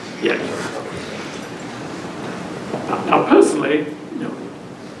 yet. Now personally,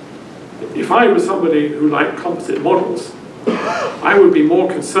 if I was somebody who liked composite models, I would be more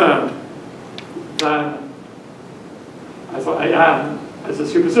concerned than as I am as a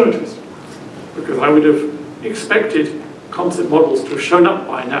supersymmetrist, because I would have expected composite models to have shown up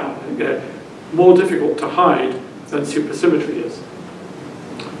by now. I think they're more difficult to hide than supersymmetry is.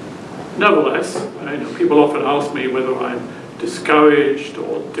 Nevertheless, people often ask me whether I'm discouraged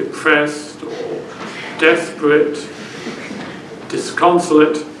or depressed or desperate,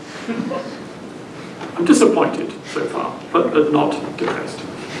 disconsolate. I'm disappointed so far, but not depressed.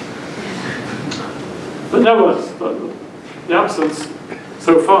 But nevertheless, the absence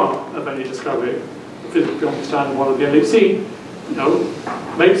so far of any discovery of physically understanding one of the LHC,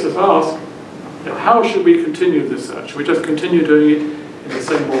 makes us ask, how should we continue this search? Should we just continue doing it in the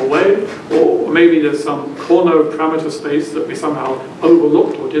same old way? Or maybe there's some corner of parameter space that we somehow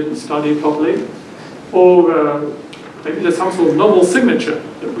overlooked or didn't study properly? Or maybe there's some sort of novel signature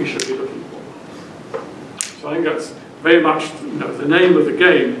that we should be looking for. So I think that's very much the name of the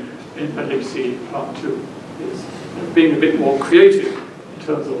game in LHC Part 2 is being a bit more creative in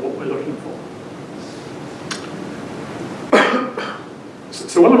terms of what we're looking for.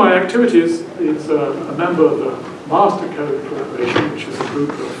 So one of my activities is a member of the Master Code Collaboration, which is a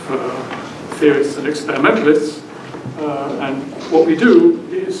group of theorists and experimentalists. And what we do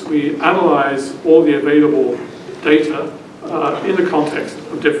is we analyze all the available data in the context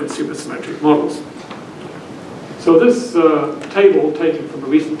of different supersymmetric models. So this table, taken from a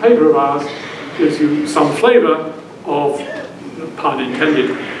recent paper of ours, gives you some flavor of pun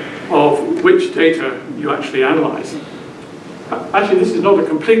intended, of which data you actually analyze. Actually, this is not a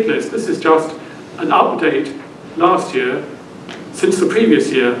complete list. This is just an update last year, since the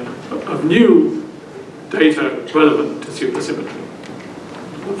previous year, of new data relevant to supersymmetry.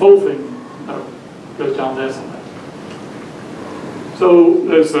 The full thing goes down there somewhere. So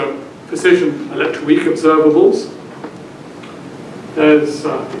there's precision electroweak observables. There's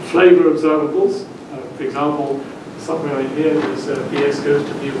flavor observables. For example, somewhere in here there's BS goes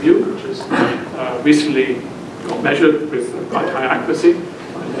to mu, which has recently got measured with quite high accuracy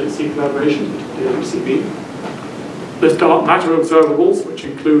by LHC collaboration, particularly LHCb. There's dark matter observables, which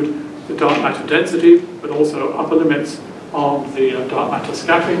include the dark matter density, but also upper limits on the dark matter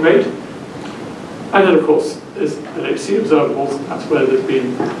scattering rate. And then, of course, there's LHC observables, and that's where there's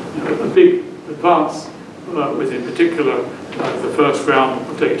been a big advance with, in particular, the first round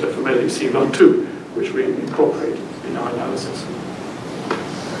of data from LHC 1.2, which we incorporate in our analysis.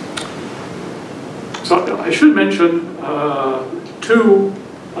 So I should mention two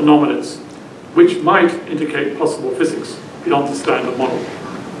anomalies which might indicate possible physics beyond the standard model.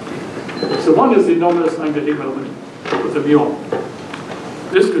 So one is the anomalous magnetic moment with the muon.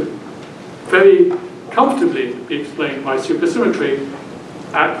 This could very comfortably be explained by supersymmetry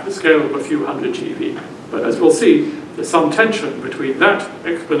at the scale of a few hundred GeV. But as we'll see, there's some tension between that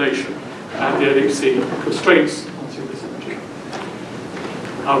explanation and the LHC constraints on supersymmetry.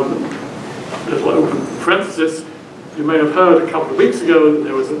 Little open parenthesis, you may have heard a couple of weeks ago that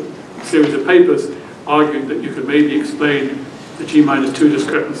there was a series of papers arguing that you could maybe explain the G-2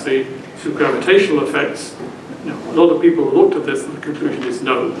 discrepancy through gravitational effects. A lot of people looked at this and the conclusion is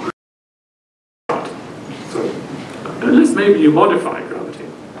no. So, unless maybe you modify gravity,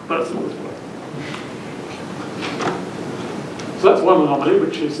 but that's not the way. So that's one anomaly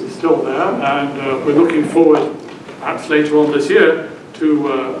which is still there, and we're looking forward, perhaps later on this year,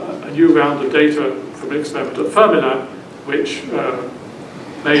 to a new round of data from an experiment at Fermilab, which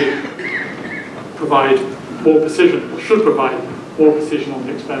may provide more precision, or should provide more precision on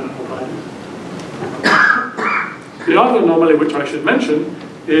the experimental value. The other anomaly which I should mention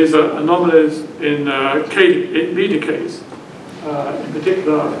is anomalies in B decays. In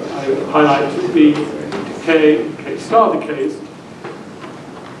particular, I highlight B decay and K star decays.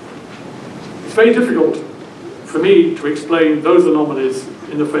 It's very difficult for me to explain those anomalies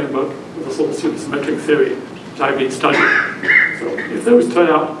in the framework of the sort of supersymmetric theory that I've been studying. So if those turn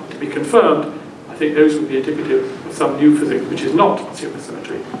out to be confirmed, I think those would be indicative of some new physics which is not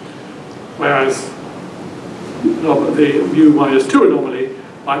supersymmetry. Whereas the mu-2 anomaly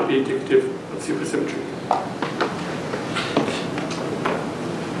might be indicative of supersymmetry.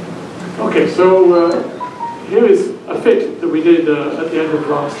 Okay, so here is a fit that we did at the end of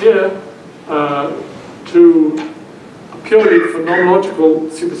last year to a purely phenomenological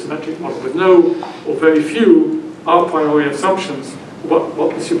supersymmetric model with no or very few a priori assumptions of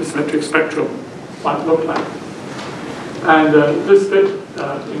what the supersymmetric spectrum might look like. And this fit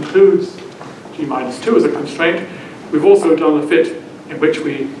includes G-2 as a constraint. We've also done a fit in which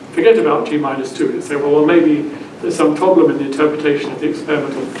we forget about G-2 and say, well, maybe there's some problem in the interpretation of the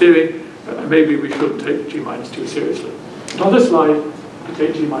experimental theory, and maybe we shouldn't take G-2 seriously. And on this slide, we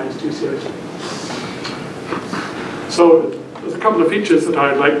take G-2 seriously. So there's a couple of features that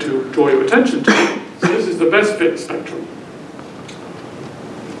I'd like to draw your attention to. So this is the best fit spectrum.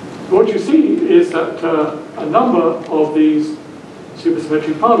 What you see is that a number of these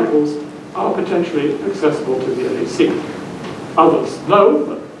supersymmetric particles are potentially accessible to the LHC. Others,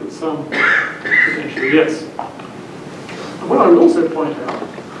 no, but some potentially yes. And what I would also point out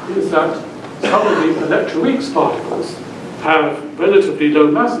is that some of the electroweak particles have relatively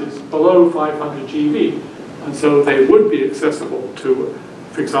low masses, below 500 GeV, and so they would be accessible to,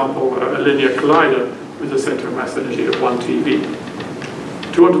 for example, a linear collider with a center of mass energy of 1 TeV.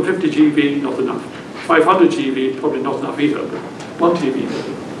 250 GeV, not enough. 500 GeV, probably not enough either, but 1 TeV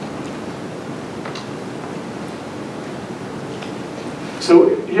maybe.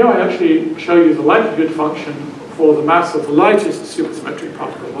 So here I actually show you the likelihood function for the mass of the lightest supersymmetric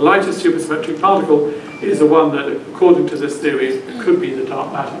particle. The lightest supersymmetric particle is the one that, according to this theory, could be the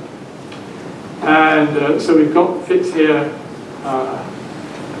dark matter. And so we've got fits here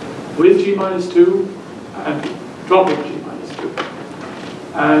with G-2 and dropping G-2.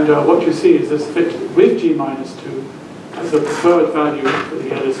 And what you see is this fit with G-2 as the preferred value for the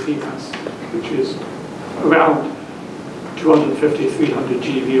LSP mass, which is around 250, 300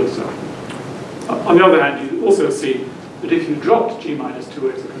 GeV or so. On the other hand, you also see that if you dropped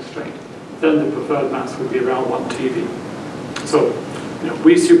G-2 as a constraint, then the preferred mass would be around 1 TeV. So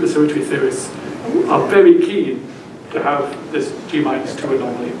we supersymmetry theorists are very keen to have this G-2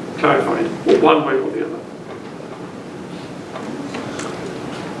 anomaly clarified, one way or the other.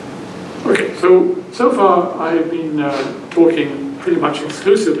 Okay, so far I've been talking pretty much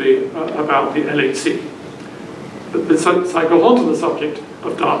exclusively about the LHC. But since I got onto the subject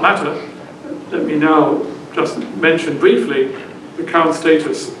of dark matter, let me now just mention briefly the current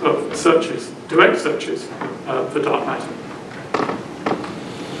status of searches, direct searches for dark matter.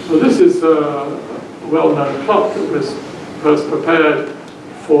 So this is a well-known plot that was first prepared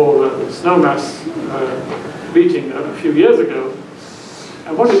for the SNOMAS meeting a few years ago.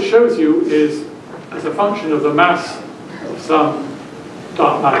 And what it shows you is, as a function of the mass of some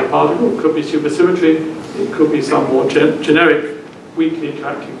dark matter particle, it could be supersymmetry, it could be some more generic, weakly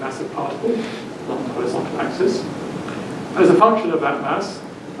interacting massive particle along the horizontal axis. As a function of that mass,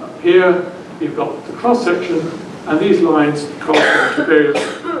 up here you've got the cross-section, and these lines correspond to various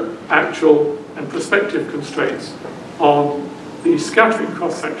actual and prospective constraints on the scattering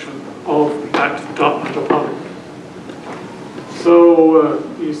cross-section of that dark matter particle. So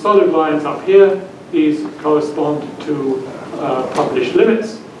these solid lines up here, these correspond to published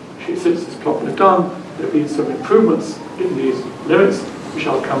limits. Since this plot was done, there have been some improvements in these limits, which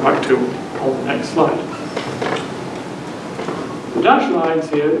I'll come back to on the next slide. The dashed lines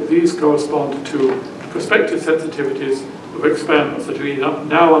here, these correspond to prospective sensitivities of experiments that are either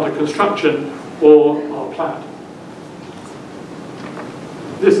now under construction or are planned.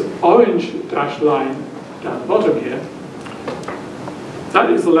 This orange dashed line down the bottom here, that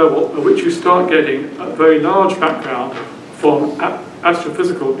is the level at which you start getting a very large background from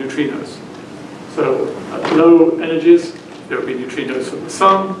astrophysical neutrinos. So at low energies, there will be neutrinos from the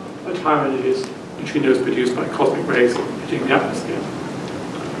sun. At higher energies, neutrinos produced by cosmic rays hitting the atmosphere.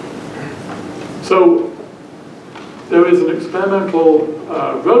 So there is an experimental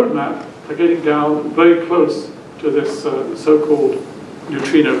roadmap for getting down very close to this so-called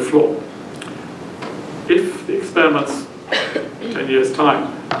neutrino floor. If the experiments 10 years'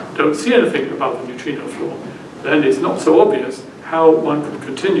 time don't see anything above the neutrino floor, then it's not so obvious how one could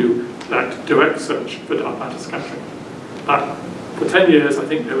continue that direct search for dark matter scattering. But for 10 years, I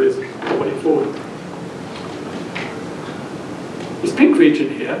think there is a way forward. This pink region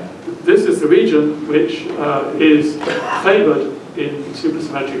here, this is the region which is favored in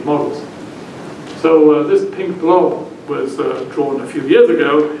supersymmetric models. So this pink blob was drawn a few years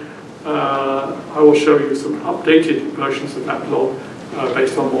ago. I will show you some updated versions of that blob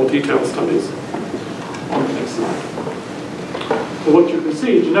based on more detailed studies on the next slide. So what you can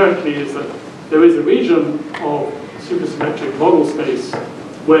see generically is that there is a region of supersymmetric model space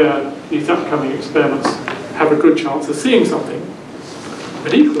where these upcoming experiments have a good chance of seeing something.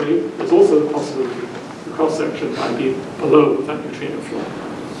 But equally, there's also the possibility the cross-section might be below that neutrino floor.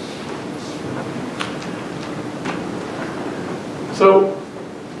 So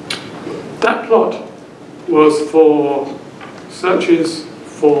that plot was for searches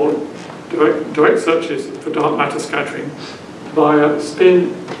for direct searches for dark matter scattering via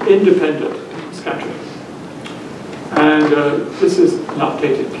spin-independent scattering. And this is an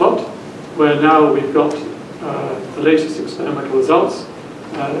updated plot where now we've got the latest experimental results.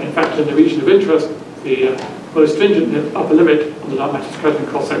 In fact, in the region of interest, the most stringent upper limit on the dark matter scattering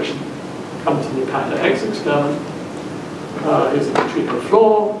cross-section comes from the Panda X experiment. Here's the neutrino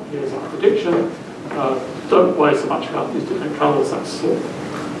floor, here's our prediction. Don't worry so much about these different colors, that's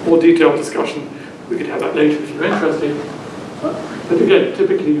more detailed discussion. We could have that later if you're interested. But again,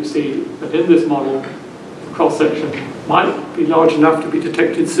 typically you see that in this model, the cross-section might be large enough to be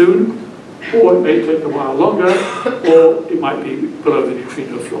detected soon, or it may take a while longer, or it might be below the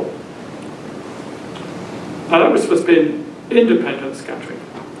neutrino floor. Now that was for spin-independent scattering.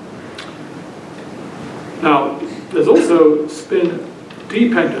 Now, there's also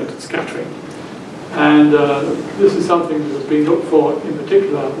spin-dependent scattering. And this is something that has been looked for in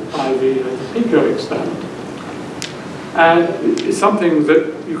particular by the PICO experiment. And it's something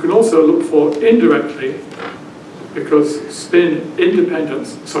that you can also look for indirectly, because spin-dependent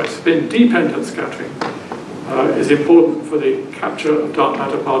scattering is important for the capture of dark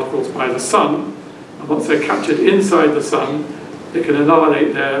matter particles by the sun. And once they're captured inside the sun, they can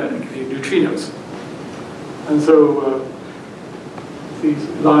annihilate there and give you neutrinos. And so these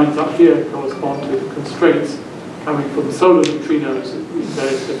lines up here correspond to the constraints coming from solar neutrinos in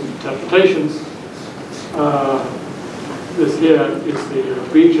various different interpretations. This here is the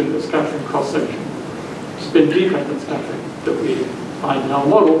region of scattering cross-section, spin-dependent scattering that we find in our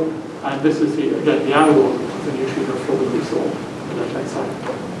model, and this is again the analog of the neutrino floor that we saw on the left-hand side.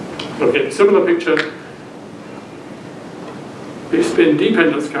 So again, similar picture. The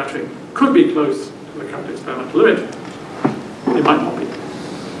spin-dependent scattering could be close to the current experimental limit, It might not be.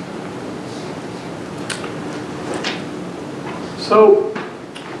 So,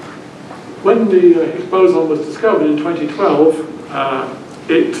 when the Higgs boson was discovered in 2012,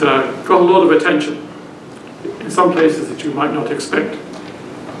 it got a lot of attention in some places that you might not expect,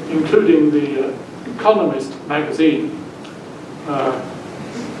 including the Economist magazine.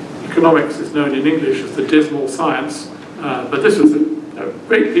 Economics is known in English as the dismal science, but this was a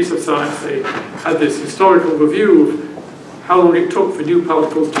great piece of science. They had this historical review of how long it took for new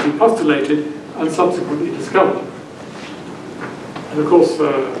particles to be postulated and subsequently discovered. And of course,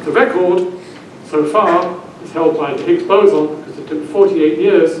 the record so far is held by the Higgs boson, because it took 48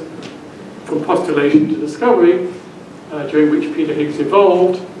 years from postulation to discovery, during which Peter Higgs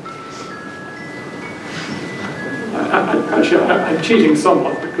evolved. Actually, I'm cheating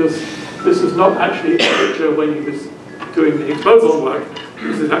somewhat, because this is not actually a picture when he was doing the Higgs boson work.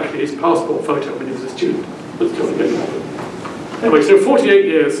 This is actually his passport photo when he was a student. Anyway, so 48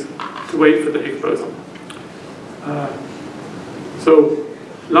 years to wait for the Higgs boson. So,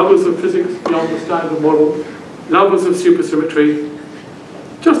 lovers of physics beyond the standard model, lovers of supersymmetry,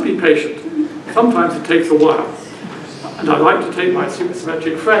 just be patient. Sometimes it takes a while. And I like to take my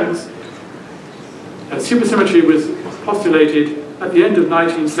supersymmetric friends. Supersymmetry was postulated at the end of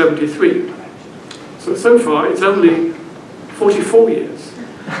 1973. So far, it's only 44 years.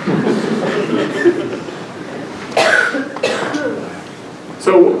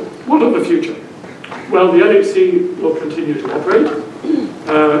 So, what of the future? Well, the LHC will continue to operate.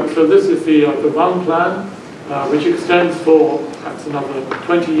 So this is the RUN plan, which extends for perhaps another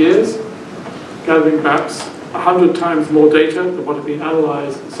 20 years, gathering perhaps 100 times more data than what have been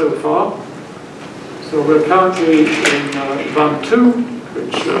analysed so far. So we're currently in RUN 2,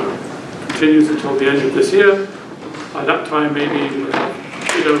 which continues until the end of this year. By that time, maybe we'll have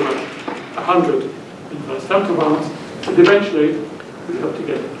a bit over 100 inverse femtobarns, and eventually we hope to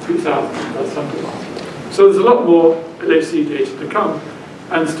get 3,000 inverse femtobarns. So there's a lot more LHC data to come,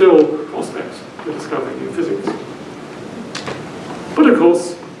 and still prospects for discovering new physics. But of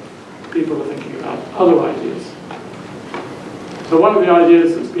course, people are thinking about other ideas. So one of the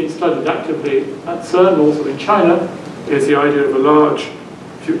ideas that's been studied actively at CERN, also in China, is the idea of a large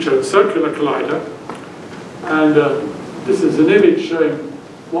future circular collider. And this is an image showing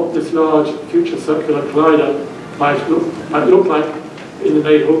what this large future circular collider might look like in the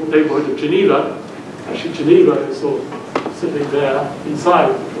neighborhood of Geneva. Actually, Geneva is sort of sitting there inside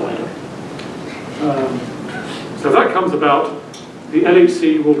the collider. So if that comes about, the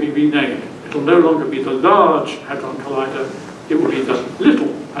LHC will be renamed. It will no longer be the Large Hadron Collider, it will be the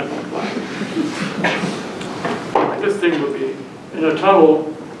Little Hadron Collider. This thing will be in a tunnel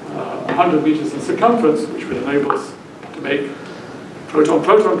 100 meters in circumference, which would enable us to make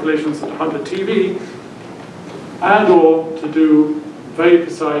proton-proton collisions at 100 TeV, and or to do very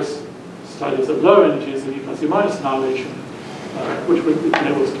precise studies at low energies in E plus E minus annihilation, which would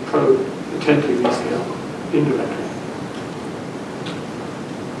enable us to probe the 10 TeV scale indirectly.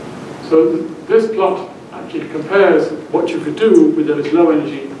 So this plot actually compares what you could do with those low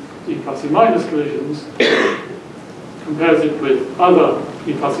energy E plus E minus collisions, compares it with other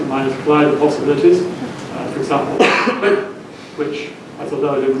E plus E minus collider possibilities, for example, which has a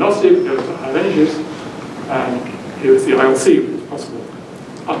lower luminosity but goes to higher energies, and here is the ILC, which is possible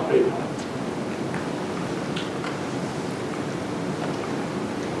upgrade.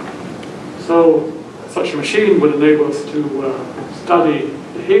 So such a machine would enable us to study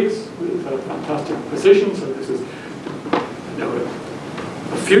the Higgs with fantastic precision. So this is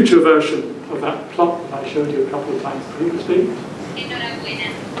a future version of that plot that I showed you a couple of times previously.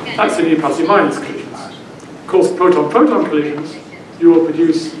 That's in E plus E minus collisions. Of course, proton-proton collisions, you will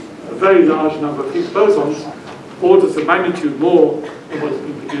produce a very large number of Higgs bosons, orders of magnitude more than what has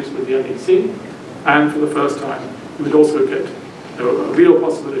been produced with the LHC. And for the first time, you would also get a real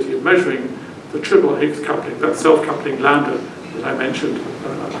possibility of measuring the triple Higgs coupling, that self-coupling lambda that I mentioned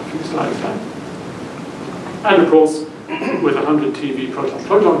a few slides back. And of course, with 100 TeV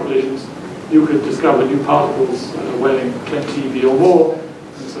proton-proton collisions, you could discover new particles weighing 10 TeV or more.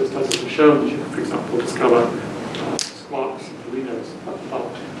 And so studies have shown that you can, for example, discover squarks and neutrinos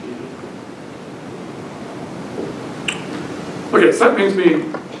above 10 TeV. Okay, so that brings me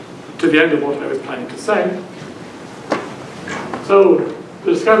to the end of what I was planning to say. So,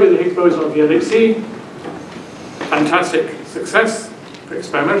 the discovery of the Higgs boson of the LHC, fantastic success for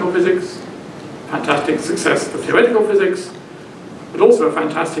experimental physics, fantastic success for theoretical physics, but also a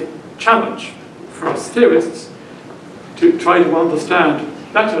fantastic challenge for us theorists to try to understand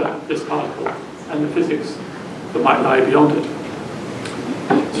better this particle and the physics that might lie beyond it.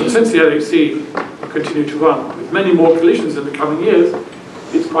 So since the LHC will continue to run. With many more collisions in the coming years,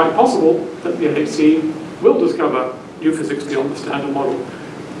 it's quite possible that the LHC will discover new physics beyond the standard model.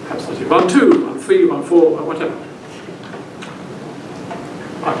 Perhaps it'll run 2, run 3, run 4, or whatever.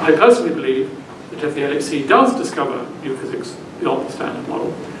 I personally believe that if the LHC does discover new physics beyond the standard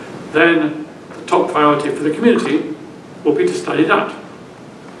model, then the top priority for the community will be to study that.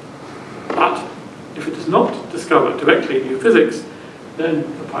 But if it does not discover directly new physics, then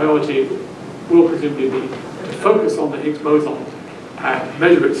the priority will presumably be to focus on the Higgs boson and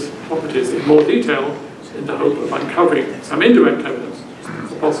measure its properties in more detail in the hope of uncovering some indirect evidence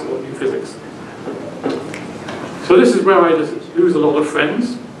for possible new physics. So this is where I just lose a lot of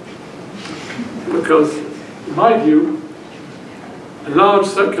friends, because in my view, a large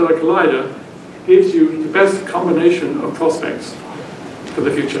circular collider gives you the best combination of prospects for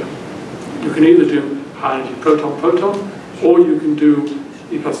the future. You can either do high energy proton-proton, or you can do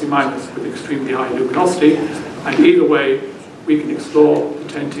E plus E minus with extremely high luminosity, and either way we can explore the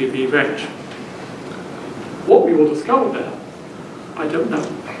 10 TeV range. What we will discover there, I don't know.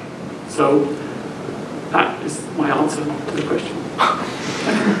 So that is my answer to the question.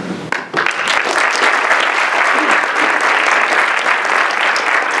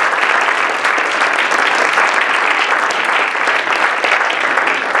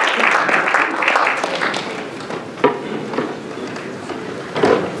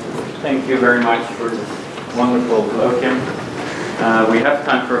 Thank you very much for this wonderful welcome. We have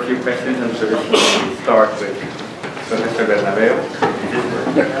time for a few questions, and so we'll start with Professor Bernabeu.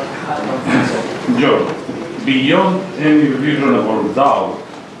 John, beyond any reasonable doubt,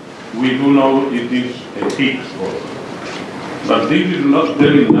 we do know it is a Higgs boson. But this is not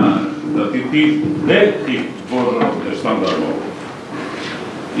telling us that it is the Higgs boson of the standard model.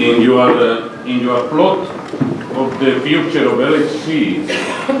 In your plot of the future of LHC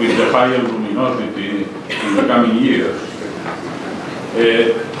with the higher luminosity in the coming years,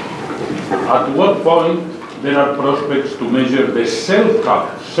 at what point there are prospects to measure the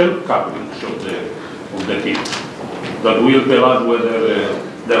self-couplings of the Higgs that will tell us whether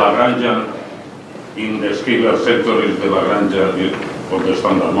the Lagrangian in the scalar sector is the Lagrangian of the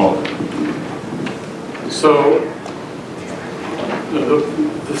standard model? So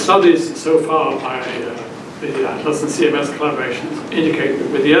the studies so far by the Atlas and CMS collaborations indicate that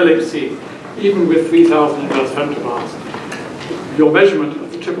with the LHC, even with 3,000 inverse femtobars, your measurement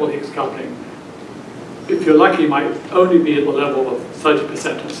of the triple Higgs coupling, if you're lucky, might only be at the level of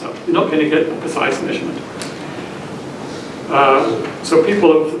 30% or so. You're not going to get a precise measurement. So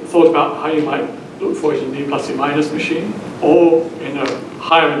people have thought about how you might look for it in an E plus E minus machine or in a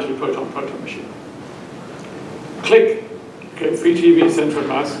higher energy proton-proton machine. CLIC, okay, 3 TeV center of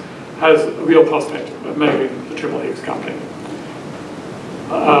mass, has a real prospect of measuring the triple Higgs coupling.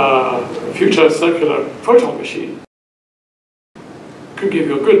 A future circular proton machine could give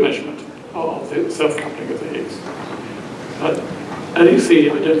you a good measurement of the self-coupling of the Higgs. But LHC,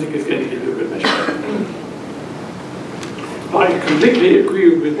 I don't think is going to give you a good measurement. I completely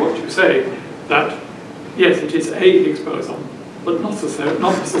agree with what you say, that yes, it is a Higgs boson, but not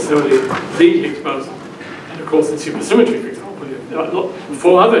necessarily the Higgs boson. And of course, in supersymmetry, for example, there are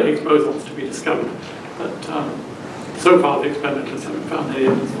 4 other Higgs bosons to be discovered. But so far, the experimenters haven't found any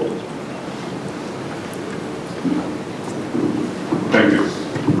evidence for it. Thank you.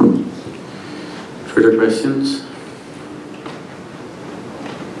 Further questions?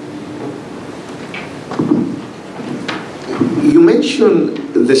 You mentioned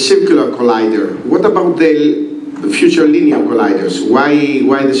the circular collider. What about the future linear colliders? Why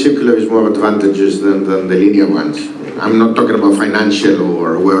the circular is more advantageous than the linear ones? I'm not talking about financial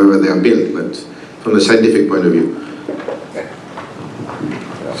or wherever they are built, but from the scientific point of view.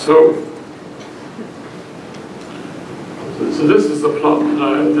 So this is the plot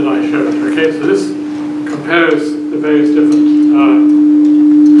that I showed. Okay, so this compares the various different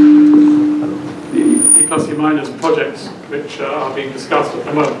E plus E minus projects which are being discussed at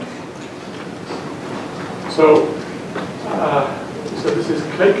the moment. So this is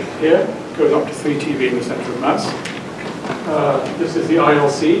CLIC here, goes up to 3 TeV in the center of mass. This is the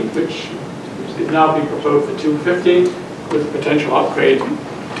ILC, which is now being proposed for 250 with potential upgrade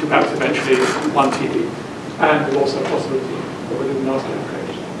to perhaps eventually 1 TeV, and with also a possibility of a luminosity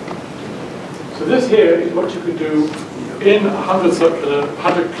upgrade. So this here is what you could do in a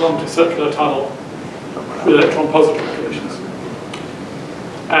 100 kilometer circular tunnel with electron positive collisions.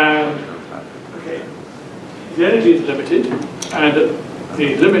 And okay, the energy is limited, and at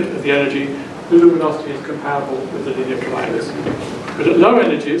the limit of the energy, the luminosity is comparable with the linear colliders. But at low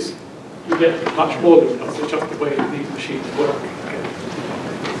energies, you get much more luminosity, just the way these machines work. Okay.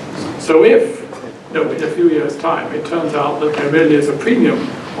 So if in a few years' time, it turns out that there really is a premium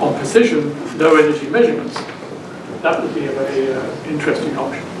on precision, low energy measurements, that would be a very interesting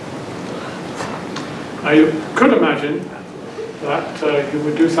option. Now you could imagine that you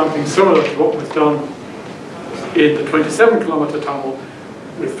would do something similar to what was done in the 27-kilometer tunnel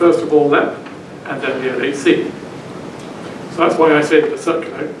with first of all LEP and then the LHC. So that's why I said the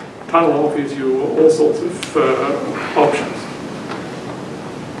circular tunnel offers you all sorts of options.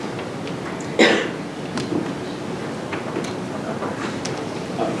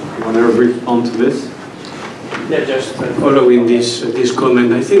 You want to respond to this? Yeah, just following this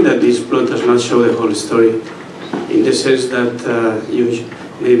comment, I think that this plot does not show the whole story, in the sense that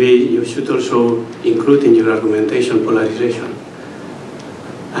maybe you should also include in your argumentation polarization.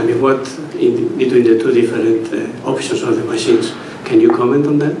 I mean, what between the two different options of the machines? Can you comment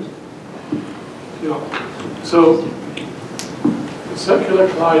on that? Yeah. So the circular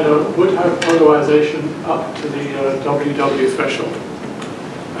collider would have polarization up to the WW threshold.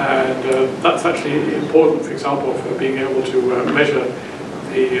 And that's actually important, for example, for being able to measure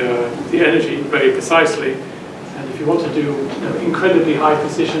the energy very precisely. And if you want to do incredibly high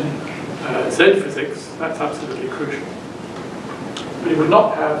precision Z physics, that's absolutely crucial. But it would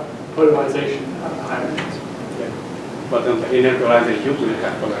not have polarization at the higher energies. Yeah. But on the inner collider, you will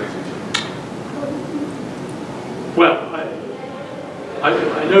have polarization. Well,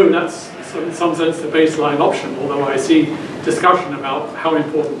 I know that's in some sense the baseline option, although I see discussion about how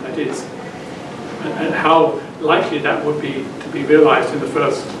important that is and how likely that would be to be realized in the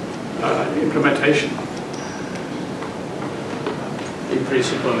first implementation. In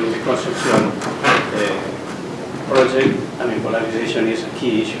principle, in the construction project, I mean, polarization is a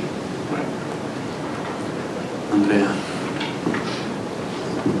key issue. Right. Andrea.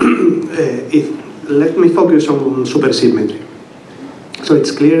 Let me focus on supersymmetry. So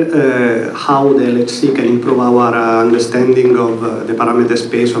it's clear how the LHC can improve our understanding of the parameter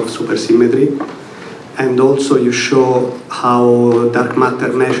space of supersymmetry, and also you show how dark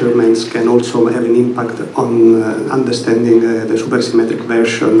matter measurements can also have an impact on understanding the supersymmetric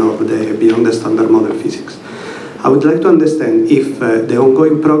version of the beyond the standard model physics. I would like to understand if the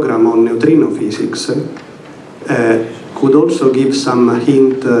ongoing program on neutrino physics could also give some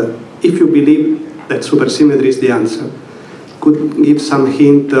hint, if you believe that supersymmetry is the answer, could give some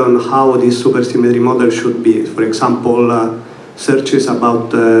hint on how this supersymmetry model should be. For example, searches about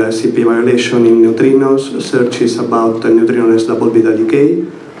CP violation in neutrinos, searches about neutrinoless double beta decay,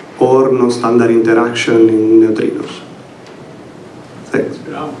 or non-standard interaction in neutrinos. Thanks.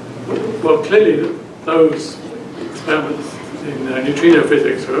 Well, clearly those experiments in neutrino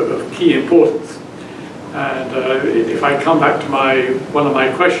physics are of key importance. And if I come back to one of my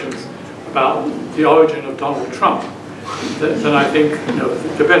questions about the origin of Donald Trump, then I think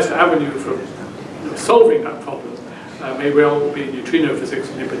the best avenue for solving that problem may well be neutrino physics,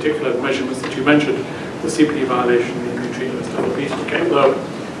 and in particular the measurements that you mentioned, the CP violation in neutrinos double beta decay. Although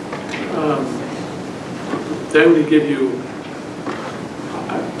they only give you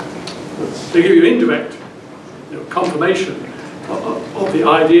indirect confirmation of the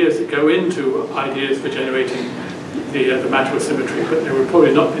ideas that go into ideas for generating the matter of symmetry, but they would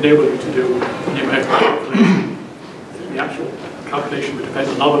probably not enable you to do numerical calculation. The actual calculation would depend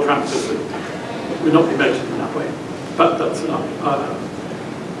on other parameters that would not be measured in that way. But that's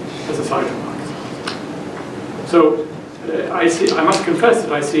as a side remark. So I must confess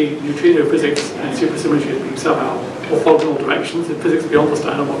that I see neutrino physics and supersymmetry as being somehow orthogonal directions in physics beyond the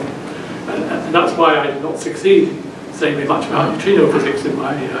standard model. And that's why I did not succeed in saying very much about neutrino physics in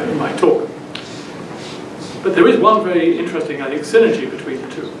my talk. But there is one very interesting, I think, synergy between the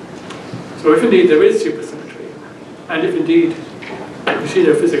two. So if indeed there is supersymmetry, and if indeed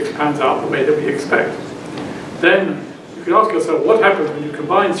neutrino physics pans out the way that we expect, then you can ask yourself what happens when you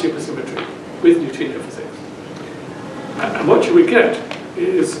combine supersymmetry with neutrino physics. And what you would get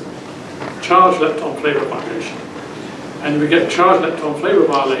is charge lepton flavor violation. And we get charge lepton flavor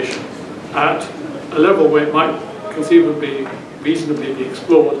violation at a level where it might conceivably, reasonably be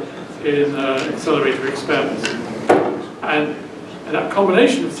explored in accelerator experiments. And that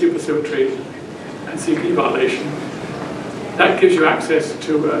combination of supersymmetry and CP violation, that gives you access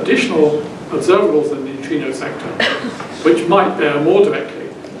to additional observables in the neutrino sector, which might bear more directly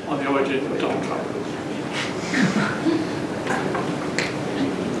on the origin of Donald Trump.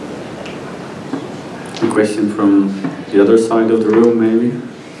 A question from the other side of the room, maybe?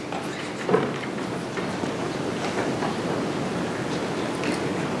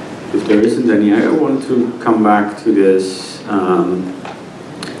 If there isn't any, I want to come back to this,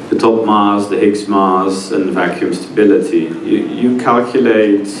 the top mass, the Higgs mass, and vacuum stability. You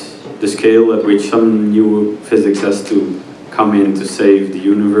calculate the scale at which some new physics has to come in to save the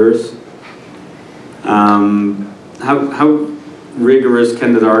universe. How rigorous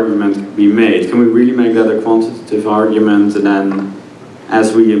can that argument be made? Can we really make that a quantitative argument, and then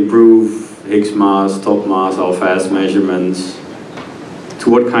as we improve Higgs mass, top mass, alpha S measurements, to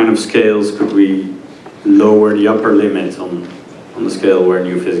what kind of scales could we lower the upper limit on the scale where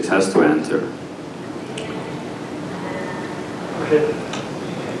new physics has to enter? Okay.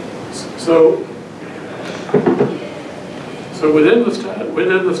 So within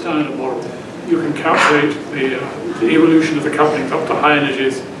the standard model, you can calculate the evolution of the couplings up to high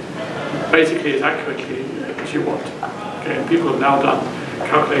energies basically as accurately as you want. Okay, and people have now done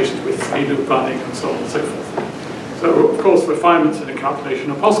calculations with three-loop running and so on and so forth. So of course refinements in the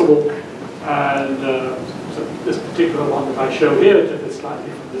calculation are possible, and so this particular one that I show here differs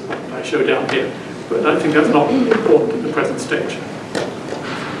slightly from this one that I show down here, but I think that's not important at the present stage.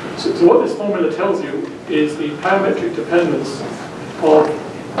 So what this formula tells you is the parametric dependence of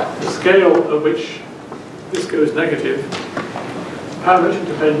the scale at which this goes negative, parametric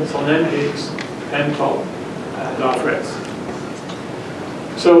dependence on m Higgs, m top, and alpha S.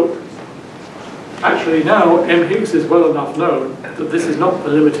 So actually now m Higgs is well enough known that this is not the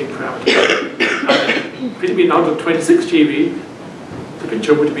limiting parameter. If it had been 126 GeV, the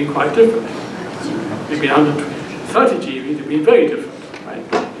picture would have been quite different. If it had been 130 GeV, it would have been very different. Right?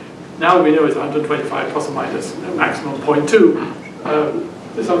 Now we know it's 125 plus or minus a maximum 0.2.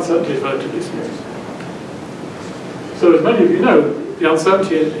 This uncertainty is relatively small. So as many of you know, the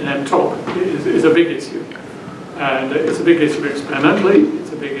uncertainty in m top is a big issue. And it's a big issue experimentally,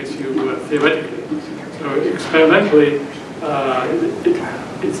 it's a big issue theoretically. So experimentally,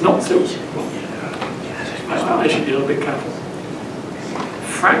 it's not so, I should be a little bit careful.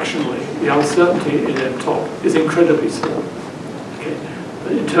 Fractionally, the uncertainty in m top is incredibly small. Okay.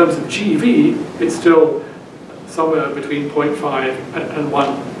 But in terms of GeV, it's still somewhere between 0.5 and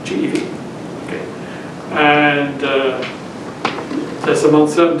 1 GeV. Okay. And there's some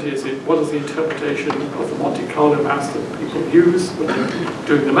uncertainties in what is the interpretation of the Monte Carlo mass that people use when they're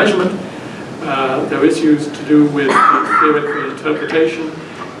doing the measurement. There are issues to do with the theoretical interpretation.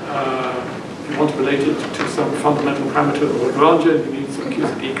 If you want to relate it to some fundamental parameter of Lagrangian, you need some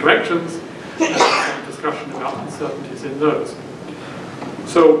QCD corrections. There's some discussion about uncertainties in those.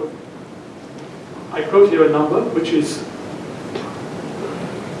 So I quote here a number which is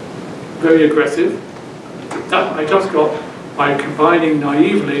very aggressive. That I just got by combining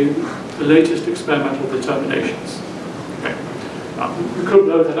naively the latest experimental determinations. Okay. You could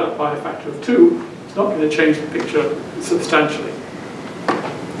blow that up by a factor of 2. It's not going to change the picture substantially.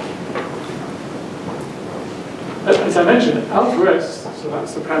 As I mentioned, alpha S, so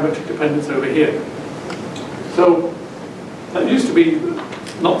that's the parametric dependence over here. So that used to be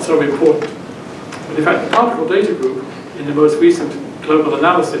not so important. But in fact, the particle data group in the most recent global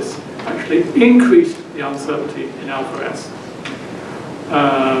analysis actually increased the uncertainty in alpha S.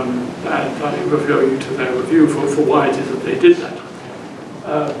 And I refer you to their review for why it is that they did that.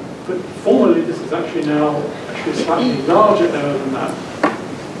 But formally, this is actually now slightly larger error than that.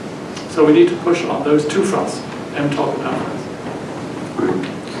 So we need to push on those two fronts, m top and alpha S.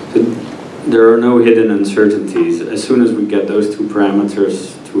 So there are no hidden uncertainties. As soon as we get those two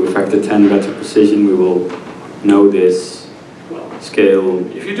parameters to a factor 10 better precision, we will know this scale.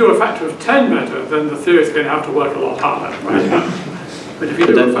 If you do a factor of 10 better, then the theory is going to have to work a lot harder, right? But if you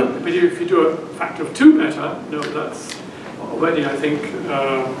do a factor of 2 better, no, that's already, I think,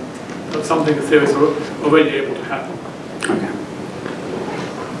 that's something the theory is already able to handle. Okay.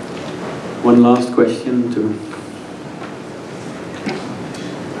 One last question to...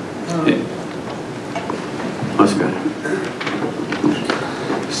 Oscar.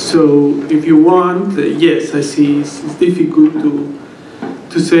 So, if you want, yes, I see it's difficult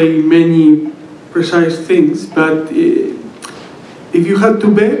to say many precise things, but if you had to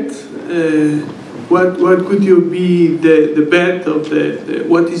bet, what could you be the bet of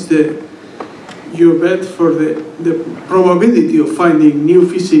what is your bet for the probability of finding new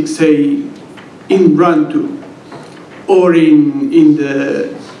physics, say, in run 2 or in the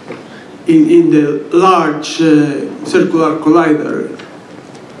large circular collider?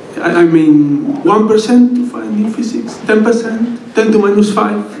 I mean, 1% to find new physics, 10%, 10 to minus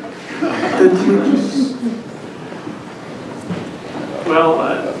 5, 10 to minus... Well,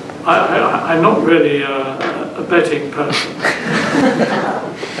 I'm not really a betting person.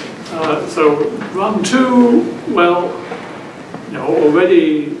 So run 2, well,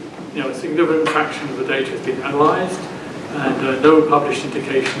 already a significant fraction of the data has been analysed, and no published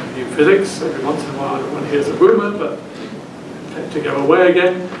indication of new physics. Every once in a while one hears a rumour, but tend to go away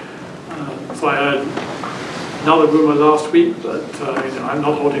again. So I heard another rumor last week, but I'm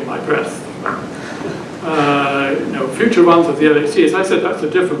not holding my breath. Future runs of the LHC, as I said, that's a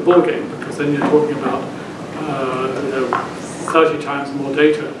different ballgame, because then you're talking about 30 times more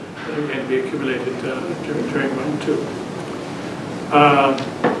data that are going to be accumulated during run 2.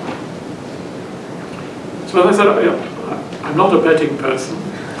 So as I said, I'm not a betting person,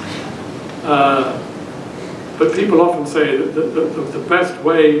 but people often say that the best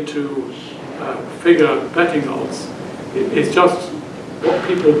way to figure betting odds is just what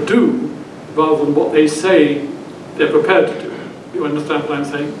people do rather than what they say they're prepared to do. You understand what I'm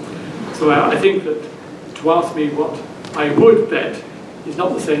saying? So I think that to ask me what I would bet is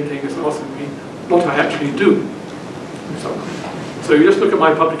not the same thing as asking me what I actually do. So you just look at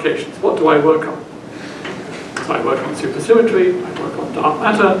my publications. What do I work on? So I work on supersymmetry, I work on dark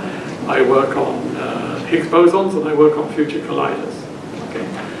matter, I work on Higgs bosons, and I work on future colliders. Okay?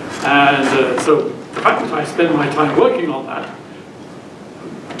 And so the fact that I spend my time working on that,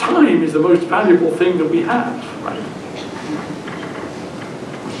 time is the most valuable thing that we have, right?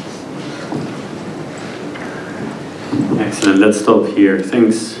 Excellent, let's stop here.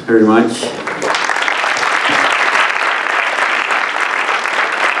 Thanks very much.